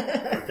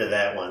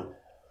that one.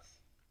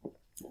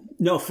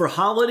 No, for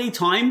holiday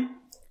time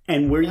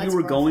and where That's you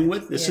were going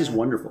perfect. with, this is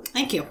wonderful.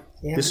 Thank you.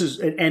 Yeah. This is,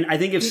 and I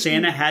think if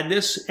Santa had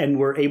this and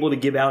were able to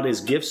give out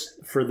his gifts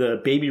for the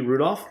baby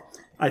Rudolph,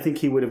 I think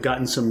he would have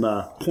gotten some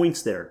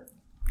points there.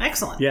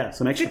 Excellent. Yeah,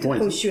 some extra Oh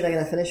points. shoot, I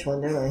gotta finish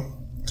one, don't I?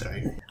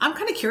 Sorry. I'm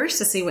kind of curious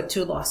to see what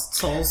Two Lost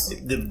Souls.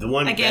 The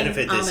one Again,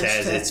 benefit this homage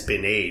has, to- it's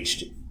been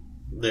aged.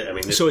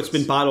 So it's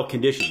been bottle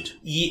conditioned.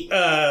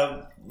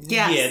 Yes.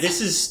 Yeah,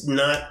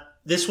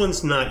 this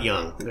one's not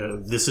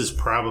young. This is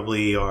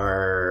probably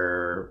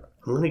I'm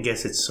going to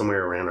guess it's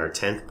somewhere around our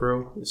 10th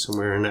brew.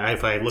 Somewhere in,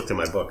 if I looked in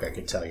my book, I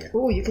could tell you.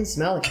 Ooh, you can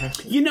smell the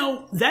cashew. You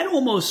know, that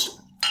almost,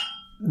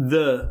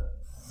 the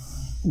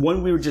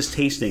one we were just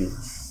tasting,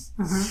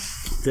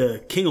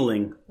 the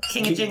Kingaling.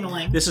 King of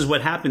Jingling. This is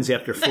what happens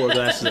after 4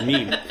 glasses of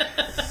mead.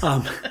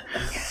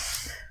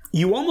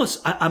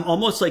 I'm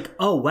almost like,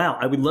 oh wow,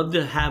 I would love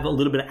to have a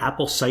little bit of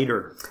apple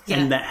cider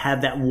and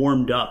have that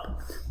warmed up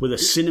with a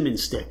cinnamon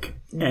stick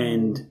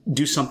and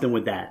do something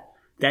with that.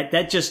 That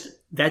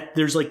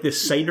there's like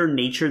this cider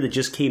nature that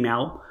just came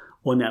out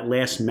on that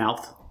last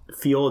mouth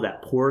feel,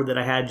 that pour that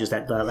I had, just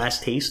that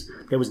last taste.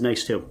 That was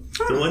nice too.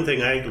 The one thing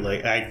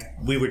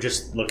we were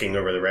just looking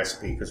over the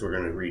recipe because we're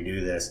going to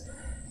redo this,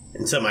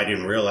 and something I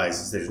didn't realize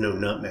is there's no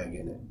nutmeg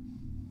in it,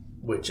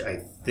 which I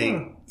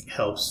think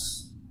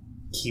helps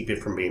keep it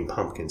from being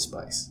pumpkin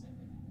spice.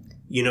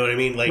 You know what I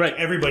mean? Like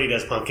everybody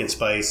does pumpkin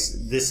spice.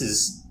 This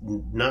is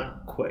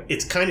not quite.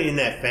 It's kind of in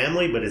that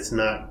family, but it's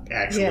not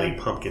actually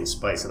pumpkin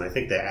spice. And I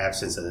think the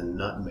absence of the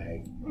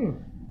nutmeg.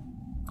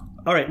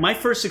 All right, my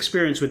first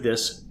experience with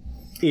this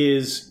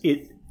is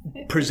it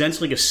presents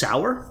like a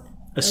sour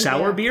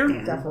beer.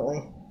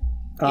 Definitely.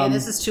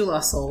 This is Two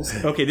Lost Souls.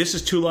 Okay, this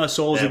is Two Lost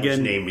Souls That again.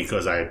 was named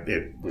because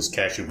it was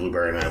cashew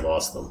blueberry and I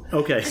lost them.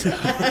 Okay.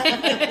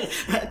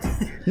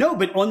 No,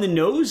 but on the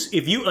nose,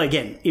 if you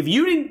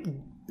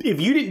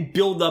didn't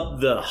build up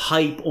the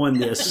hype on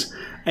this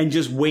and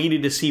just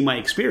waited to see my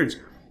experience,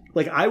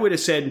 like I would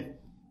have said,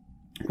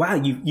 wow,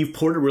 you've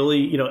poured a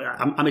really,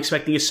 I'm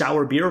expecting a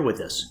sour beer with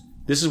this.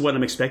 This is what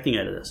I'm expecting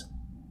out of this.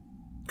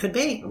 Could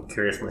be. I'm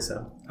curious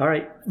myself. All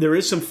right. There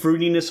is some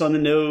fruitiness on the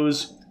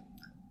nose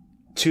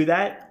to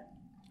that.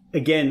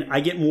 Again,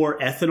 I get more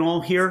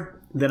ethanol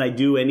here than I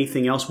do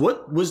anything else.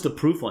 What was the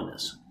proof on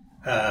this?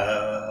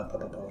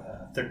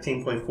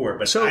 13.4,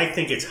 but So- I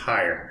think it's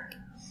higher.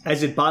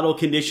 As it bottle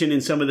conditioned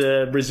and some of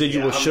the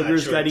residual I'm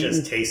sugars not sure got it eaten?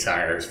 just tastes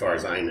higher as far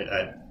as I know.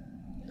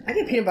 I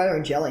get peanut butter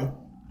and jelly.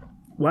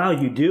 Wow,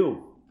 you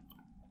do.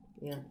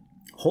 Yeah.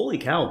 Holy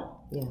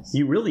cow. Yes.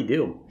 You really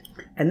do.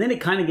 And then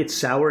it kind of gets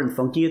sour and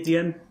funky at the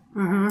end.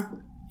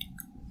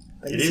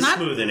 It is not-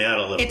 smoothing out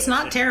a little bit. It's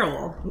not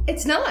terrible.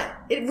 It's not.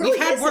 It really We've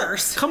had isn't.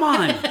 worse. Come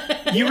on.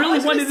 You really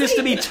was gonna wanted this say,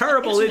 to be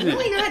terrible, it's didn't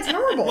really it? not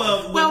terrible.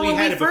 Well, when we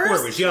had it before,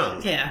 it was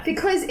young. Yeah.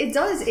 Because it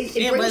does. It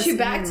It brings was- you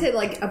back to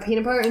like a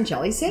peanut butter and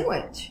jelly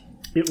sandwich.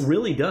 It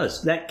really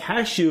does. That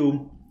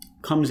cashew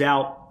comes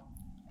out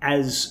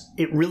as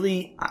it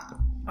really...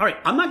 All right,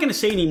 I'm not going to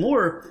say any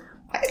more,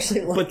 I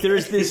actually like but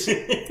there's this...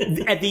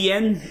 At the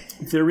end,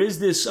 there is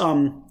this...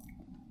 I'm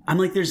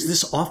like, there's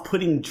this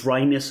off-putting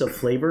dryness of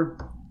flavor.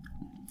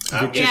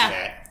 I'm getting Yeah.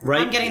 that.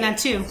 Right? I'm getting that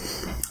too.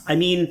 I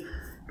mean,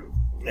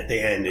 At the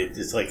end,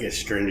 it's like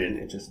astringent.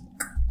 It just...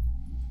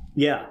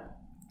 yeah.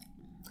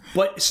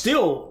 But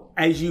still,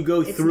 as you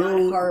go It's through...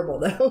 not horrible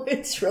though.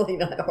 It's really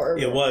not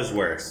horrible. It was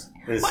worse.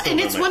 And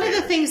it's one of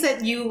the things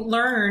that you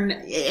learn,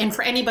 and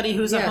for anybody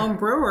who's a Yeah. home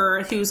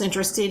brewer who's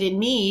interested in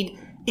mead,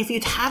 if you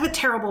have a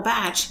terrible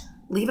batch,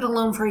 leave it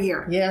alone for a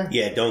year. Yeah.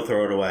 Yeah, don't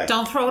throw it away.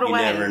 Don't throw it away.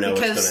 You never know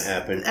what's because going to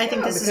happen. I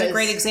think Yeah, this is a because-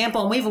 great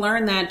example, and we've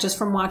learned that just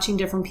from watching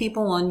different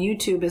people on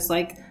YouTube. Is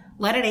like,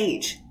 let it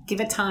age,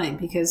 give it time,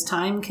 because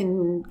time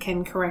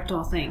can correct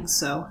all things.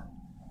 So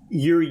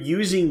You're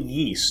using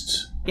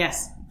yeast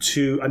yes,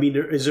 to... I mean,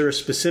 is there a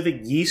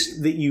specific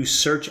yeast that you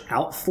search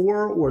out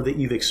for or that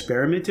you've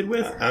experimented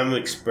with? I'm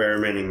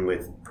experimenting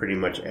with pretty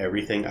much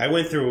everything. I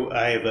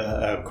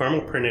have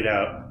Carmel printed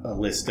out a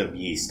list of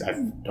yeast. I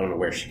don't know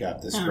where she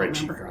got this I don't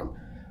spreadsheet remember.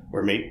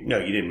 from. No,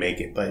 you didn't make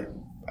it,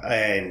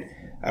 and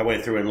I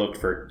went through and looked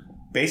for,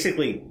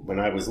 basically when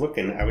I was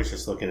looking, I was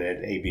just looking at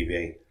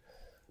ABV.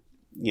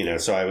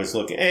 So I was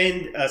looking,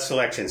 and a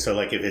selection. So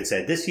like if it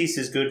said this yeast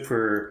is good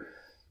for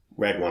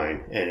red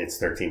wine and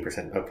it's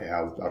 13%, okay,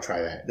 I'll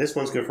try that. This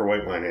one's good for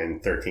white wine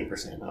and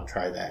 13%, I'll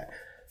try that.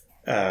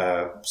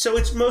 So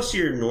it's most of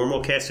your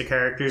normal cast of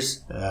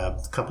characters, a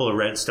couple of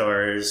red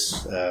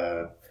stars,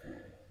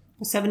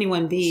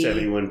 71B.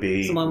 71B.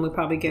 is the one we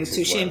probably go to. is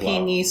what-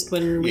 Champagne well, yeast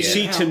when we yeah.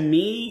 See, go to out.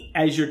 me,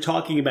 as you're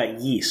talking about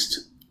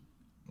yeast,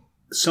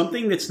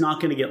 something that's not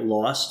going to get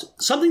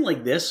lost, something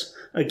like this,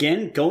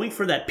 again, going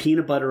for that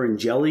peanut butter and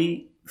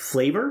jelly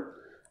flavor,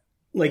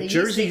 like The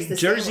yeast makes the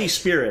Jersey sandwich.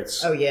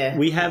 Spirits. Oh, yeah.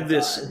 We have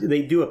this,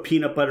 they do a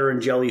peanut butter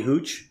and jelly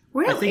hooch.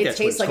 Really? I think It that's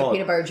what tastes it's like called. a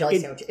peanut butter and jelly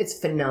It- sandwich. It's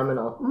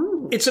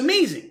phenomenal. It's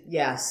amazing.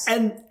 Yes.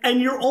 And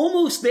you're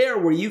almost there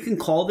where you can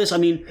call this, I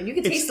mean, And you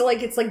can it's taste it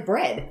like it's like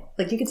bread.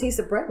 Like you can taste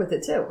the bread with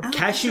it too.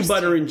 cashew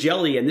butter and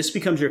jelly, and this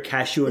becomes your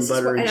cashew and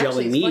butter and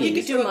jelly actually, it's funny, mead.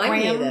 you could do a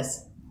remind me of graham.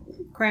 this.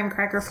 graham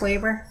cracker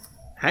flavor.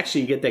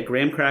 Actually, you get that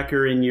graham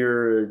cracker in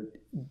your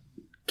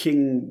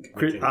King.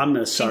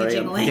 I'm sorry.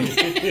 Jingling.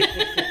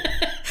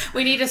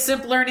 We need a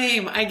simpler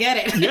name. I get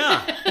it.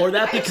 Yeah, or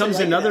that becomes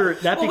like another.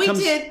 that. That Well,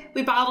 becomes.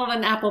 we bottled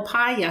an apple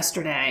pie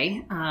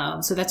yesterday,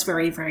 so that's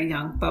very, very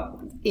young. But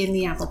in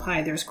the apple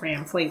pie, there's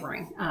graham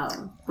flavoring,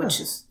 which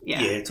is Yeah,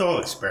 it's all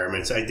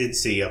experiments. I did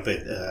see up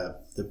at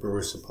the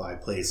Brewer Supply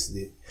place,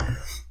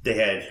 they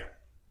had,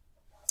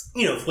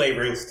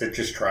 flavorings to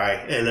just try.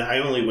 And I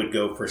only would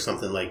go for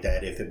something like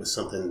that if it was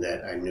something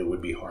that I knew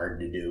would be hard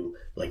to do,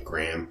 like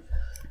graham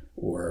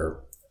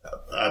or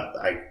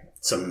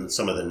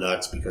some of the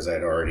nuts, because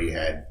I'd already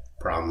had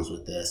problems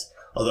with this.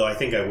 Although I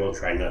think I will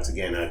try nuts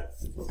again.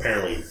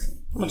 Apparently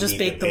We'll just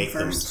bake them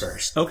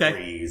first. Okay.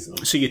 Freeze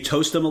them. So you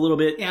toast them a little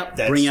bit, Yep.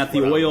 bring out the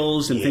That's what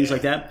oils and things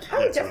like that. I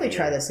would definitely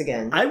try this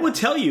again. I would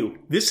tell you,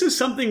 this is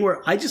something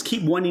where I just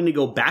keep wanting to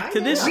go back to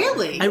this.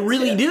 Really? I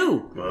really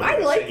do. Well, I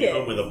like send you it.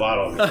 home with a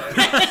bottle.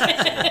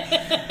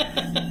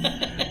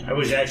 I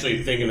was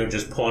actually thinking of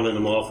just pawning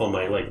them off on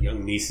my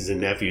young nieces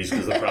and nephews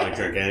because they'll probably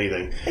drink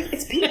anything.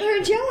 It's peanut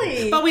butter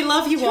jelly. But we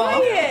love you Try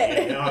all.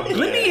 it.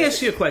 Let me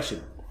ask you a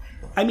question.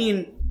 I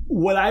mean,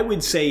 what I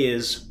would say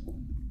is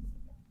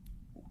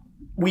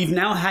we've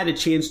now had a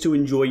chance to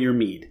enjoy your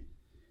mead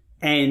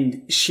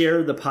and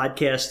share the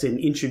podcast and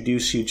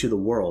introduce you to the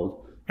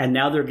world. And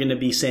now they're going to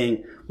be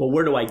saying, well,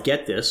 where do I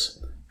get this?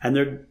 And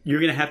you're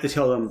going to have to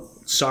tell them,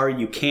 sorry,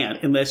 you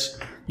can't, unless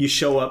you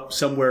show up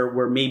somewhere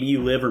where maybe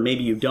you live or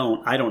maybe you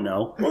don't. I don't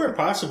know. Or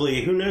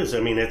possibly, who knows? I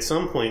mean, at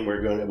some point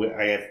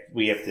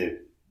we have to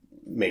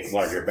make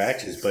larger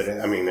batches, but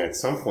I mean, at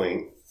some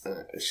point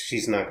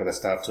she's not going to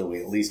stop till we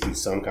at least do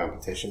some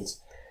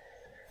competitions.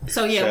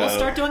 So we'll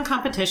start doing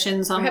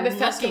competitions. We're having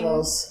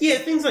festivals. Yeah,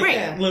 things like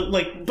Right.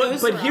 that.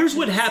 But here's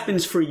what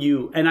happens for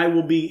you, and I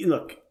will be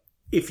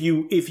if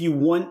you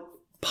want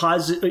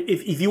positive,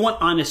 if you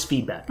want honest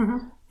feedback,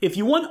 if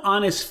you want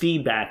honest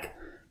feedback,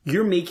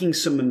 you're making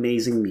some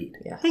amazing mead.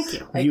 Yes. Thank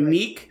you.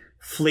 Unique,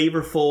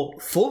 flavorful,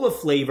 full of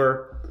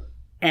flavor,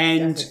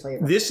 and Definitely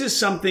flavor. this is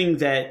something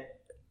that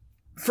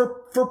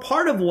for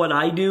part of what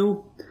I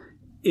do.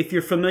 If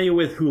you're familiar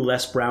with who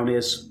Les Brown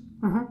is,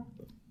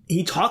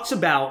 he talks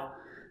about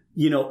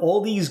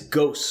all these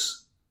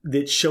ghosts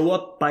that show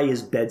up by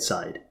his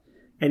bedside,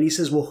 and he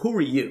says, "Well, who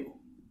are you?"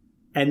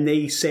 And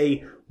they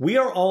say, "We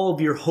are all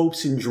of your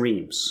hopes and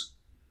dreams."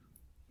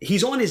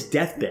 He's on his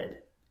deathbed,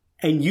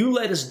 and you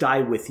let us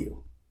die with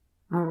you.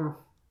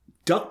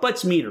 Duck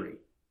Butts Meadery.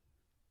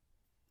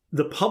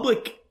 The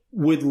public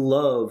would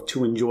love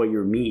to enjoy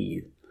your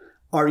mead.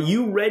 Are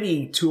you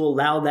ready to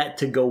allow that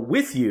to go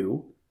with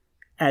you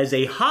as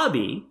a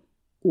hobby,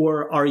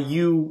 or are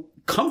you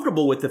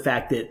comfortable with the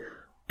fact that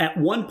at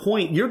one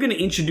point you're going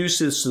to introduce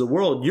this to the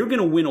world, you're going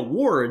to win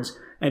awards,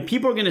 and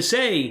people are going to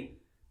say,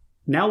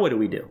 now what do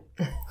we do?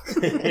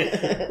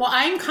 Well,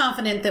 I'm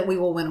confident that we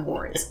will win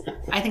awards.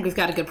 I think we've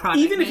got a good product.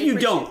 Even if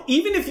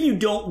you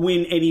don't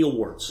win any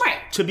awards. Right.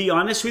 To be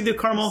honest with you,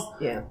 Carmel,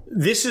 Yeah.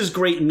 this is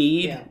great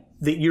mead Yeah.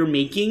 that you're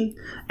making,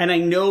 and I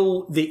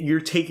know that you're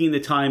taking the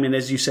time, and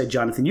as you said,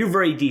 Jonathan, you're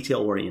very detail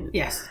oriented.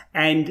 Yes.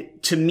 And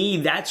to me,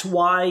 that's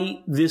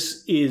why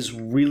this is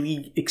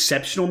really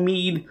exceptional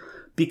mead,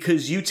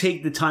 because you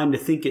take the time to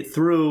think it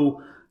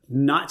through,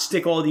 not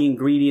stick all the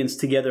ingredients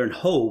together and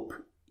hope.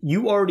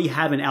 You already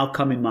have an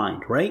outcome in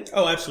mind, right?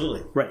 Oh,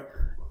 absolutely. Right.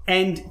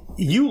 And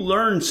you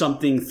learn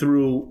something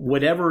through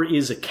whatever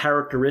is a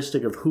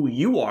characteristic of who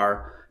you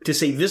are to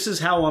say, this is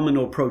how I'm going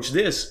to approach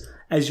this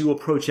as you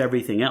approach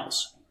everything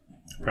else.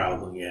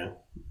 Probably, yeah.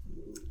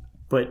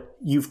 But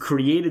you've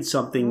created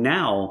something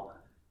now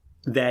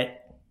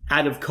that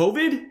out of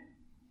COVID,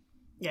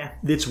 Yeah.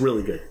 that's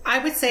really good. I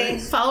would say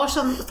follow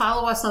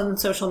us on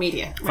social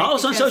media. Right? Follow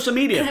us on Because social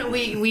media.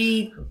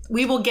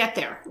 We will get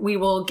there. We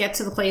will get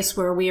to the place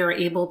where we are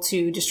able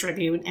to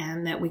distribute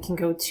and that we can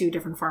go to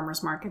different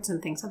farmers markets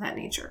and things of that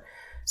nature.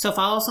 So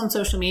follow us on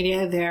social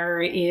media.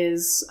 There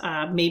is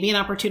maybe an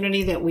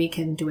opportunity that we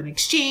can do an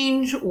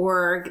exchange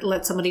or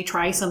let somebody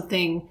try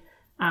something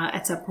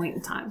at some point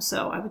in time.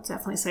 So I would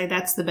definitely say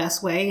that's the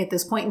best way at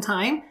this point in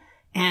time.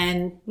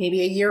 And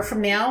maybe a year from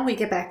now, we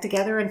get back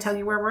together and tell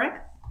you where we're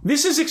at.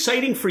 This is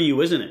exciting for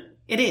you, isn't it?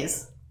 It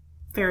is.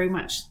 Very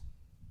much.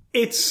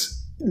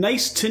 It's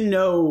nice to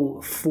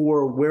know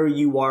for where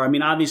you are. I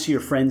mean, obviously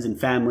your friends and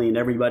family and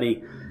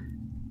everybody,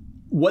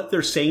 what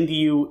they're saying to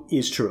you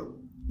is true.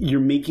 You're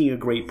making a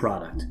great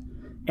product.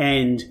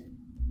 And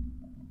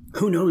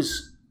who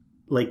knows,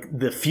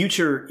 the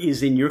future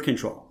is in your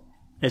control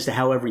as to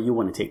however you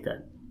want to take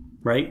that,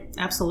 right?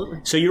 Absolutely.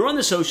 So you're on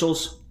the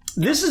socials.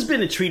 This has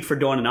been a treat for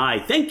Dawn and I.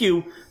 Thank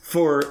you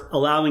for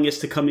allowing us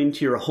to come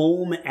into your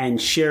home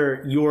and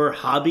share your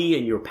hobby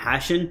and your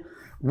passion.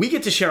 We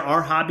get to share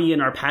our hobby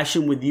and our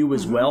passion with you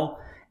as well.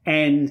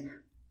 And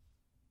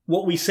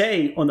what we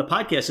say on the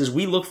podcast is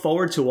we look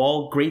forward to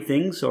all great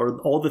things or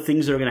all the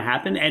things that are going to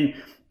happen. And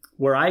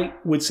where I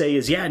would say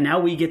is, now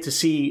we get to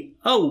see,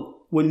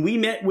 when we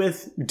met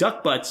with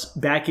Duck Butts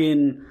back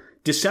in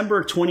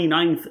December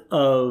 29th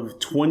of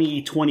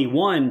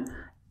 2021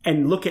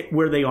 and look at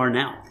where they are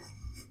now.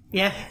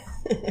 Yeah.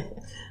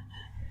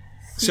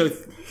 So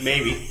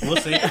Maybe. We'll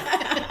see.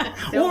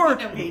 or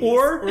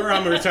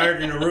I'm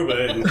retired in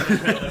Aruba and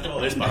left all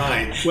this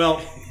behind.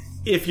 well,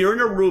 if you're in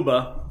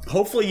Aruba,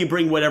 hopefully you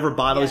bring whatever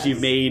bottles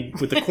you've made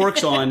with the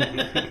corks on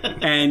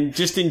and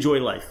just enjoy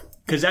life,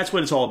 because that's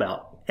what it's all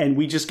about. And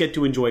we just get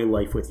to enjoy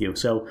life with you.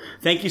 So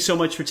thank you so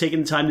much for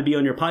taking the time to be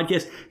on your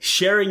podcast,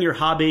 sharing your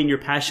hobby and your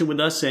passion with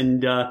us.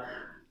 And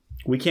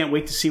we can't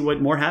wait to see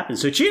what more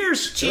happens. So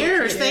cheers.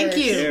 Cheers. Thank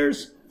you.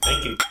 Cheers.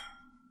 Thank you.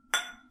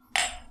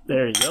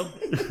 There you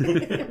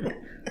go.